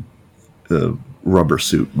 rubber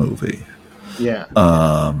suit movie. Yeah.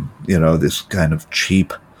 This kind of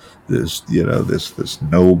cheap, this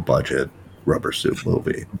no budget rubber suit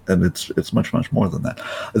movie, and it's much more than that.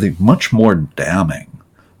 I think much more damning,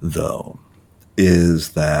 though, is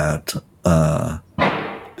that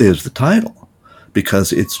is the title,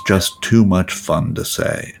 because it's just too much fun to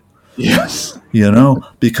say. Yes.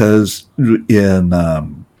 Because in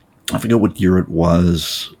I forget what year it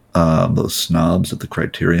was, those snobs at the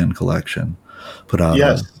Criterion Collection put out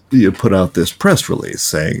this press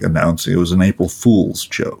release announcing it was an April Fool's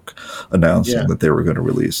joke, announcing that they were going to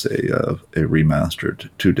release a remastered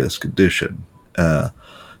 2-disc edition. And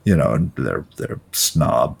their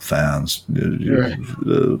snob fans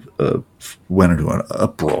went into an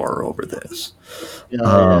uproar over this.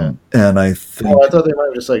 And I think I thought they might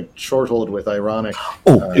have just like chortled with ironic.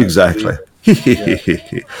 Exactly.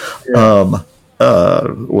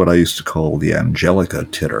 What I used to call the Angelica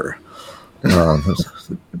titter.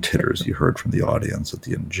 Titters you heard from the audience at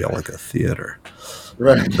the Angelica Theater.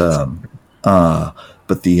 Right.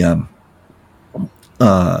 But they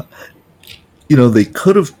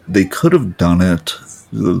could have done it.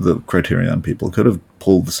 The Criterion people could have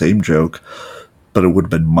pulled the same joke, but it would have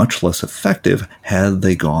been much less effective had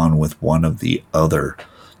they gone with one of the other,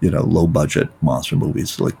 low budget monster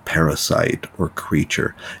movies like Parasite or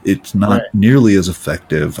Creature. It's not nearly as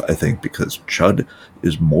effective, I think, because Chud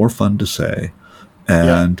is more fun to say,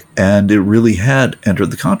 and it really had entered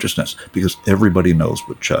the consciousness because everybody knows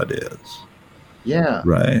what Chud is. Yeah.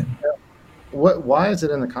 Right. Why is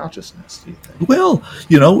it in the consciousness, do you think? Well,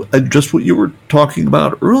 just what you were talking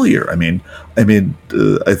about earlier. I think,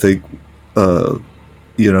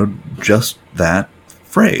 just that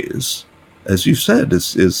phrase, as you said,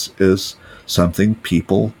 is something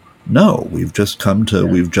people know. We've just come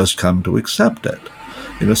to accept it.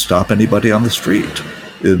 Stop anybody on the street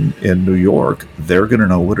in New York, they're going to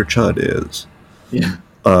know what a chud is. Yeah.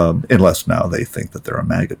 Unless now they think that they're a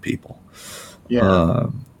MAGA people. Yeah.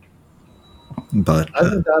 But I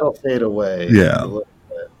think that'll fade away. Yeah. A little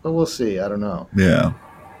bit, but we'll see. I don't know. Yeah.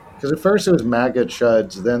 Because at first it was MAGA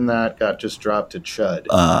chuds, then that got just dropped to chud.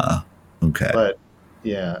 Okay. But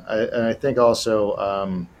yeah, I think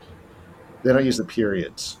also they don't use the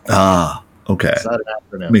periods. Okay. It's not an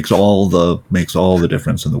acronym. Makes all the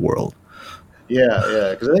difference in the world.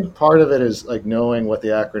 Yeah, because I think part of it is like knowing what the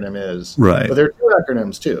acronym is. Right. But there are two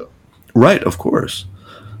acronyms too. Right, of course.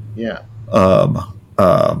 Yeah.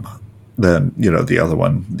 Then the other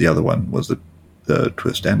one was the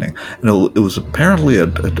twist ending, and it was apparently a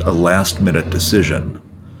last minute decision.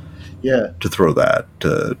 Yeah. To throw that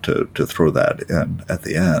in at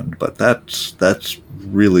the end, but that's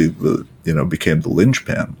really became the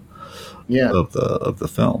linchpin. Yeah. Of the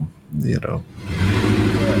film. Yeah.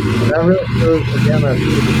 That really, again,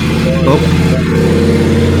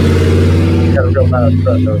 got a real loud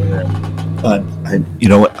truck over there. You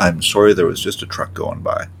know what? I'm sorry, there was just a truck going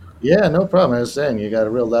by. Yeah, no problem. I was saying you got a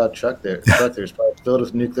real loud truck there. There's probably filled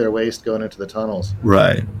with nuclear waste going into the tunnels.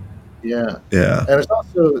 Right. Yeah. Yeah. And it's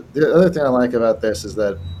also the other thing I like about this is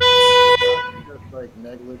that it's just like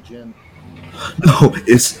negligent. No,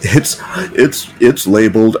 it's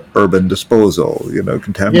labeled urban disposal.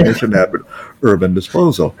 Contamination urban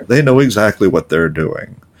disposal. They know exactly what they're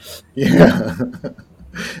doing. Yeah.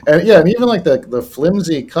 And even like the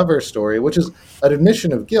flimsy cover story, which is an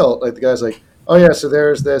admission of guilt. Like the guy's like, oh yeah, so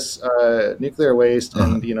there's this nuclear waste,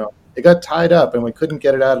 and it got tied up, and we couldn't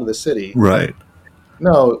get it out of the city. Right.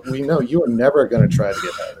 No, we know you are never going to try to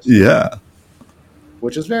get out of the city. Yeah.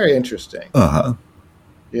 Which is very interesting.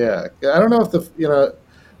 Yeah, I don't know if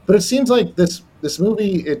but it seems like this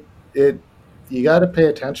movie, it you got to pay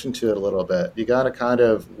attention to it a little bit. You got to kind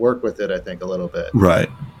of work with it, I think, a little bit. Right.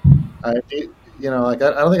 I don't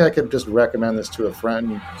think I could just recommend this to a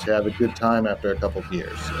friend to have a good time after a couple of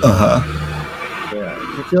years. Yeah.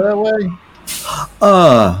 Do you feel that way?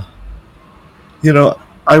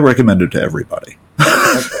 I recommend it to everybody.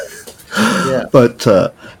 Okay. Yeah. But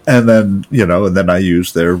and then I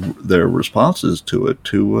use their responses to it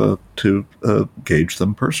to gauge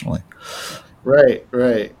them personally. Right.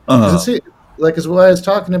 As what I was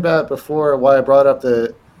talking about before, why I brought up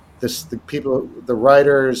the people, the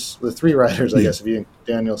writers, the three writers, I guess, if you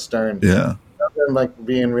Daniel Stern. Yeah. Them like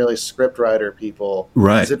being really script writer people.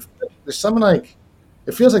 Right. There's someone like,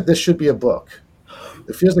 it feels like this should be a book.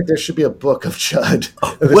 It feels like there should be a book of chud.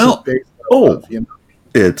 Well,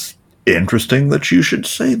 it's interesting that you should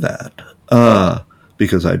say that,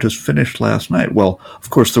 because I just finished last night. Well, of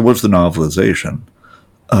course, there was the novelization.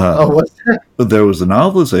 What's that? There was the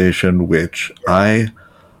novelization, which I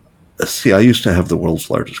used to have the world's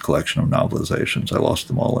largest collection of novelizations. I lost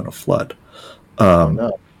them all in a flood.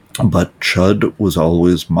 No. But chud was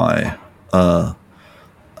always my, that's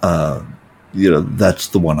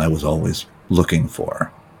the one I was always looking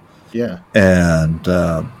for. Yeah. And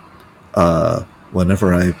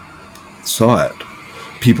whenever I saw it,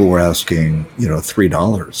 people were asking,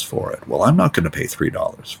 $3 for it. Well, I'm not going to pay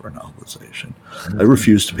 $3 for a novelization. I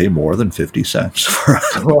refuse to pay more than 50 cents for a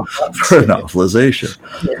novelization.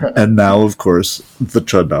 Yeah. And now, of course, the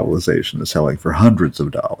chud novelization is selling for hundreds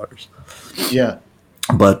of dollars. Yeah.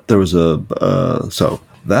 But there was so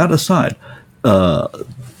that aside,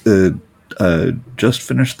 just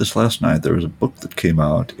finished this last night. There was a book that came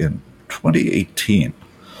out in 2018.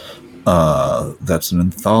 That's an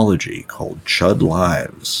anthology called Chud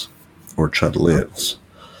Lives, or Chud Lives.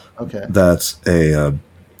 Okay. That's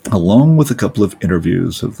along with a couple of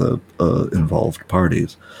interviews of the involved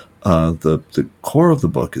parties. The core of the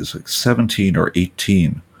book is like 17 or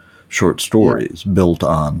 18 short stories built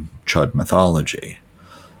on Chud mythology.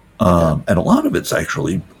 And a lot of it's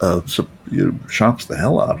actually shocks the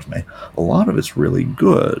hell out of me. A lot of it's really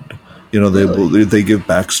good. They give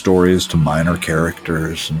backstories to minor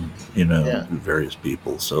characters and various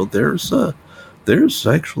people. So there's a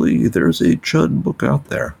chud book out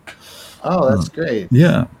there. Oh, that's great.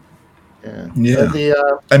 Yeah.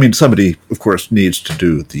 I mean, somebody, of course, needs to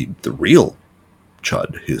do the real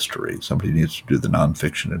chud history. Somebody needs to do the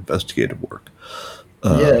nonfiction investigative work.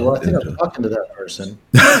 Well, I think I'm talking to that person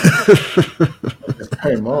at this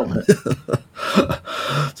very moment.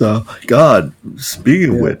 So, God,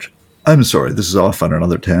 speaking of which, I'm sorry, this is off on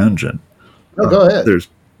another tangent. No, go ahead.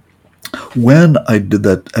 When I did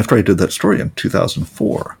that, after I did that story in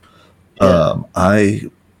 2004, I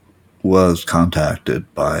was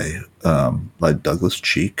contacted by by Douglas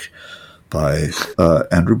Cheek, by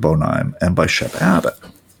Andrew Bonheim, and by Shep Abbott.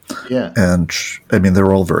 Yeah. And I mean,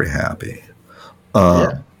 they're all very happy.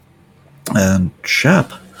 And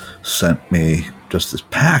Shep sent me just this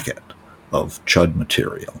packet of Chud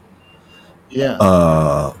material.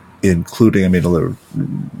 Yeah. Including, I mean, the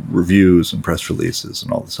reviews and press releases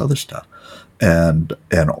and all this other stuff. And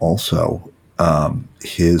also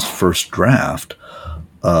his first draft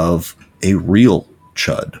of a real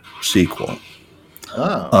Chud sequel.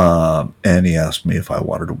 Oh. And he asked me if I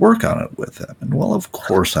wanted to work on it with him. And well, of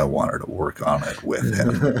course I wanted to work on it with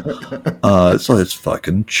him. So it's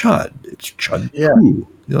fucking Chud. It's Chud. Yeah.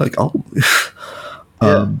 You're like, oh.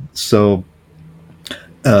 So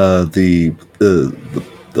the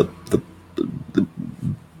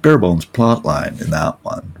bare bones plot line in that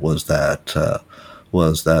one was that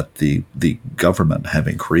the government,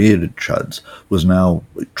 having created Chuds, was now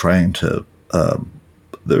trying to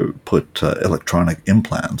put electronic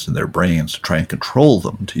implants in their brains to try and control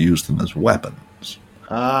them, to use them as weapons.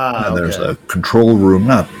 And there's a control room,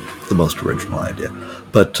 not the most original idea,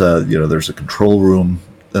 but there's a control room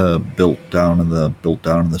built down in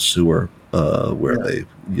the sewer where they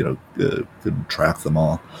could track them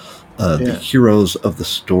all. The heroes of the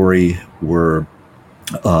story were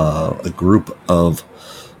a group of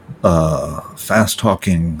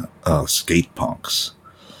fast-talking skate punks.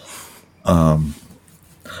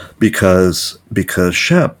 Because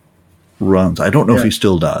Shep runs, I don't know if he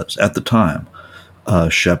still does, at the time,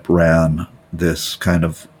 Shep ran this kind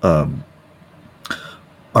of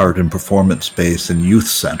art and performance space and youth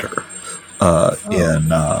center in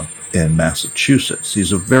Massachusetts.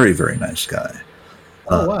 He's a very, very nice guy.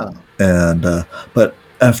 Wow. And but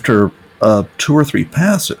after 2 or 3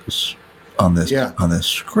 passes on this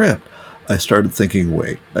script, I started thinking,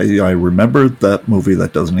 wait, I remembered that movie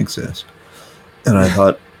that doesn't exist. And I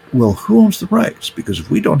thought, well, who owns the rights? Because if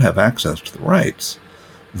we don't have access to the rights,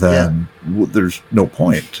 then there's no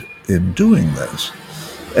point in doing this.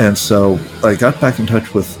 And so I got back in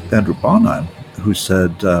touch with Andrew Bonheim, who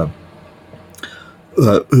said,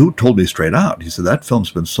 who told me straight out, he said, that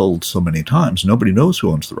film's been sold so many times, nobody knows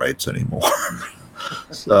who owns the rights anymore.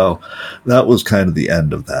 So that was kind of the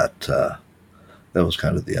end of that.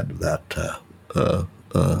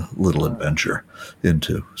 Little adventure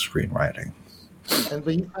into screenwriting.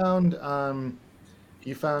 But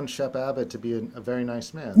you found Shep Abbott to be a very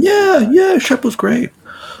nice man. Yeah, Shep was great.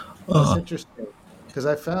 That's interesting, because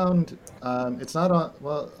I found it's not on.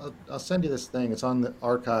 Well, I'll send you this thing. It's on the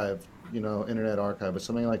archive, Internet Archive. But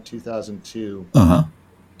something like 2002.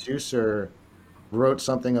 Producer wrote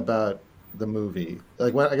something about the movie.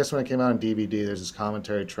 Like I guess when it came out on DVD, there's this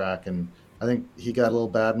commentary track, and I think he got a little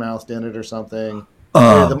bad-mouthed in it or something.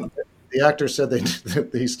 The actor said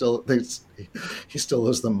he still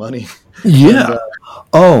owes them money. Yeah.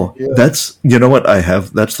 That's, what I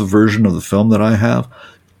have. That's the version of the film that I have.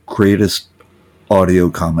 Greatest audio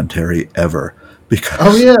commentary ever.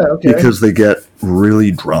 Because they get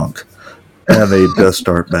really drunk and they just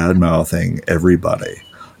start bad-mouthing everybody.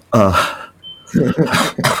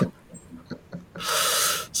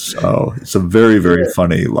 So it's a very, very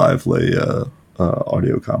funny, lively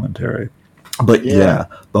audio commentary. But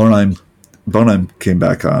Bonheim came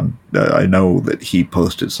back on. I know that he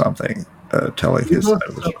posted something telling his side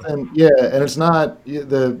of the story. Yeah, and it's not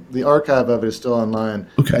the archive of it is still online.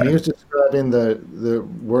 Okay, and he was describing the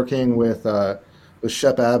working with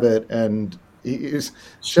Shep Abbott, and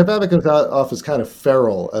Shep Abbott comes off as kind of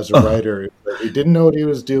feral as a writer. He didn't know what he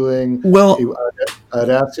was doing. Well, I'd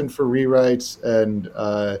ask him for rewrites, and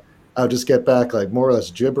I'll just get back like more or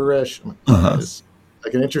less gibberish.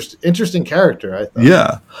 Like an interesting character, I thought.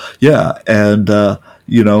 Yeah, and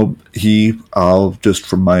I'll just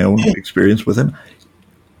from my own experience with him,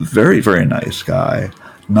 very, very nice guy,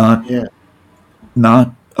 not a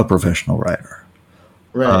professional writer,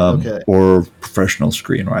 right? Or professional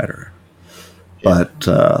screenwriter, but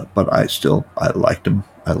I liked him.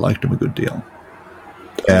 I liked him a good deal,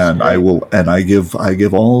 and I give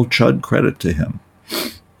all Chud credit to him.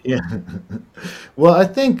 Yeah. Well, I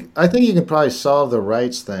think you can probably solve the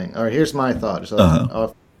rights thing. All right, here's my thought.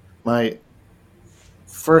 So my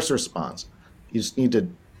first response: you just need to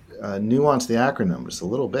nuance the acronym just a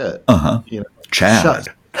little bit. Chad.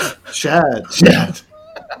 Chess,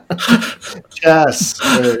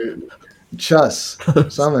 Chus,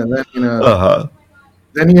 something.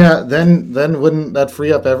 Then wouldn't that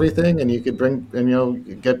free up everything, and you could bring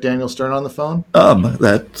and get Daniel Stern on the phone?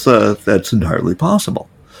 That's entirely possible.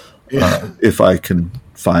 If I can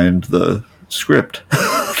find the script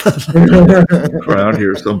around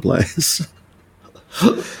here someplace.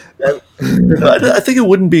 I think it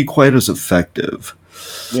wouldn't be quite as effective.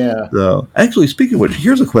 Yeah. So, actually, speaking of which,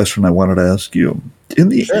 here's a question I wanted to ask you. In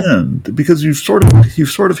the Sure. end, because you've sort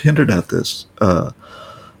of hinted at this,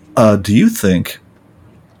 do you think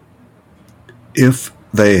if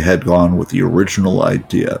they had gone with the original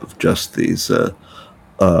idea of just these,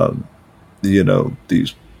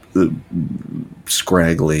 these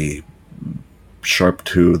scraggly,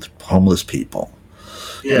 sharp-toothed homeless people,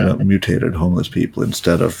 Yeah. mutated homeless people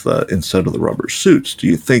instead of the rubber suits, do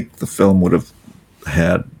you think the film would have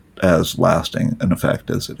had as lasting an effect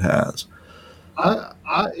as it has?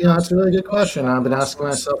 That's a really good question. I've been asking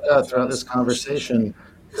myself that throughout this conversation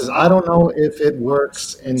because I don't know if it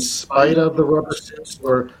works in spite of the rubber suits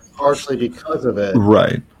or partially because of it.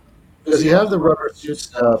 Right. Because you have the rubber suit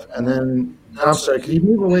stuff, and then I'm sorry. Can you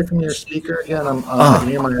move away from your speaker again? I can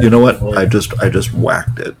hear my You know what? I just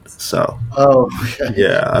whacked it. So. Oh, okay.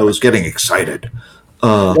 Yeah, I was getting excited.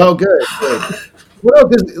 Oh, good. Well,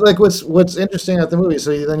 because like what's interesting about the movie,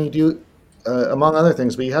 so then you do, among other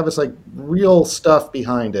things, but you have this like real stuff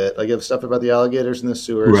behind it. Like you have stuff about the alligators in the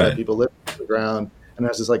sewers, Right. that people live on the ground, and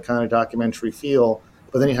there's this like kind of documentary feel.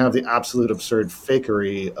 But then you have the absolute absurd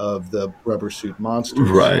fakery of the rubber suit monsters,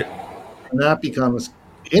 Right. and that becomes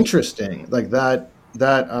interesting. Like that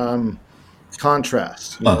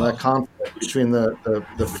contrast, that conflict between the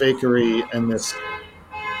fakery and this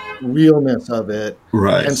realness of it.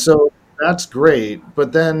 Right. And so that's great,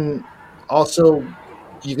 but then also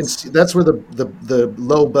you can see that's where the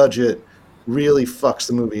low budget really fucks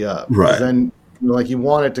the movie up. Right. Then like you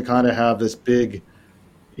want it to kind of have this big,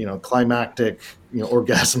 climactic,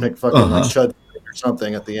 orgasmic fucking like chud or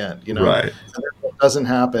something at the end. Right. And it doesn't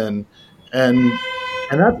happen, and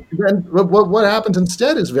what happens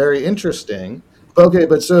instead is very interesting.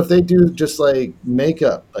 But so if they do just like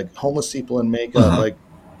makeup, like homeless people in makeup, like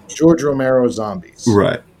George Romero zombies,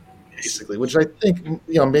 Right. basically, which I think,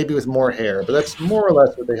 maybe with more hair, but that's more or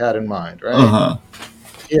less what they had in mind, right?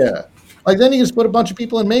 Yeah. Like then you just put a bunch of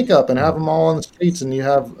people in makeup and have them all on the streets, and you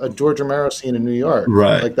have a George Romero scene in New York,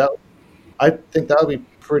 Right. Like that. I think that would be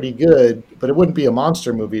pretty good, but it wouldn't be a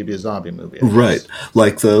monster movie; it'd be a zombie movie, I guess. Right.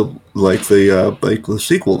 Like the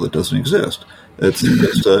sequel that doesn't exist. It's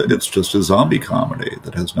just a zombie comedy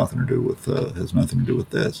that has nothing to do with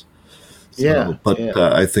this. So, Yeah. but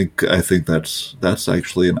yeah. I think that's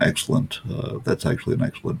actually an excellent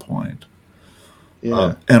point.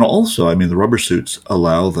 Yeah. And also, I mean, the rubber suits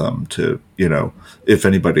allow them to, if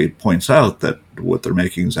anybody points out that what they're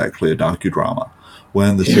making is actually a docudrama,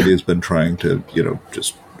 when the city has been trying to,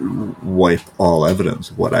 just wipe all evidence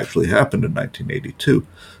of what actually happened in 1982,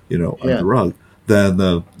 under the rug, then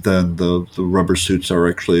the rubber suits are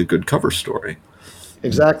actually a good cover story.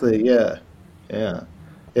 Exactly. Yeah. Yeah.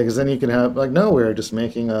 Because then you can have like, no, we're just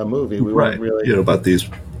making a movie. We Right. weren't really, About these,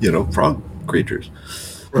 frog creatures.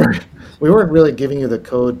 right. We weren't really giving you the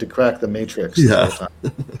code to crack the Matrix. Yeah. This whole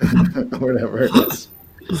time. Whatever it is.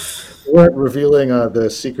 We weren't revealing the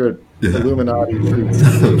secret Illuminati truth.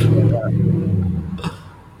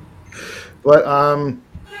 But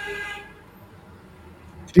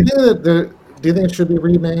do you think it should be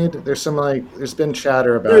remade? There's been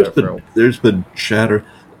chatter about it. There's been chatter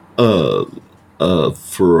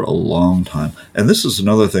for a long time, and this is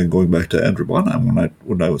another thing. Going back to Andrew Bonham,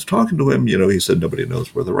 when I was talking to him, he said nobody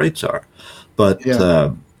knows where the rights are, but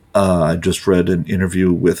I just read an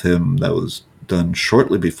interview with him that was done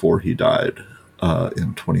shortly before he died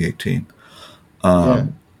in 2018,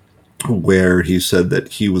 where he said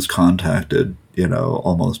that he was contacted,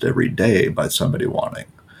 almost every day by somebody wanting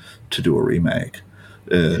to do a remake.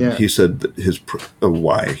 He said that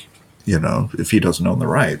why, if he doesn't own the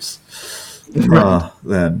rights,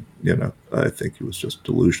 then, I think he was just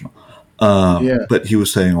delusional. But he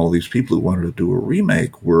was saying all these people who wanted to do a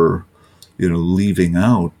remake were, leaving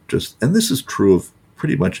out and this is true of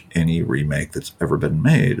pretty much any remake that's ever been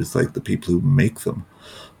made. It's like the people who make them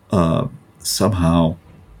somehow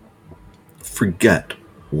forget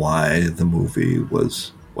why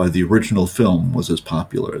the original film was as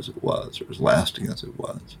popular as it was, or as lasting as it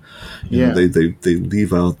was. They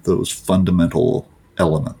leave out those fundamental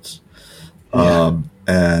elements.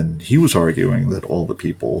 And he was arguing that all the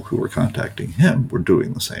people who were contacting him were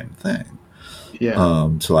doing the same thing.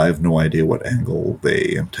 So I have no idea what angle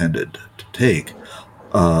they intended to take.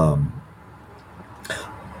 I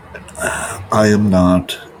am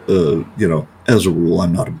not, as a rule,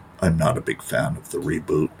 I'm not a big fan of the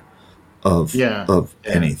reboot of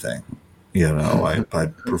anything. I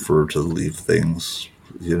prefer to leave things,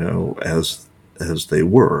 as they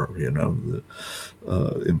were.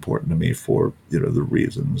 Important to me for the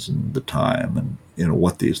reasons and the time and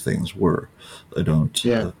what these things were. I don't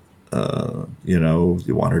You know,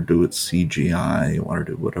 you want to do it CGI, you want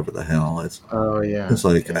to do whatever the hell. It's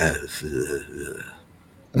like,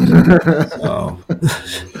 so,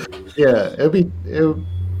 yeah,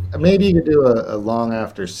 maybe you could do a long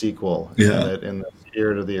after sequel in the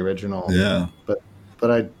spirit of the original. Yeah. But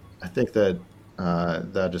I think that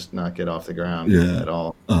that'll just not get off the ground at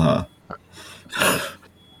all.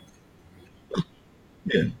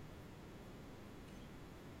 Yeah.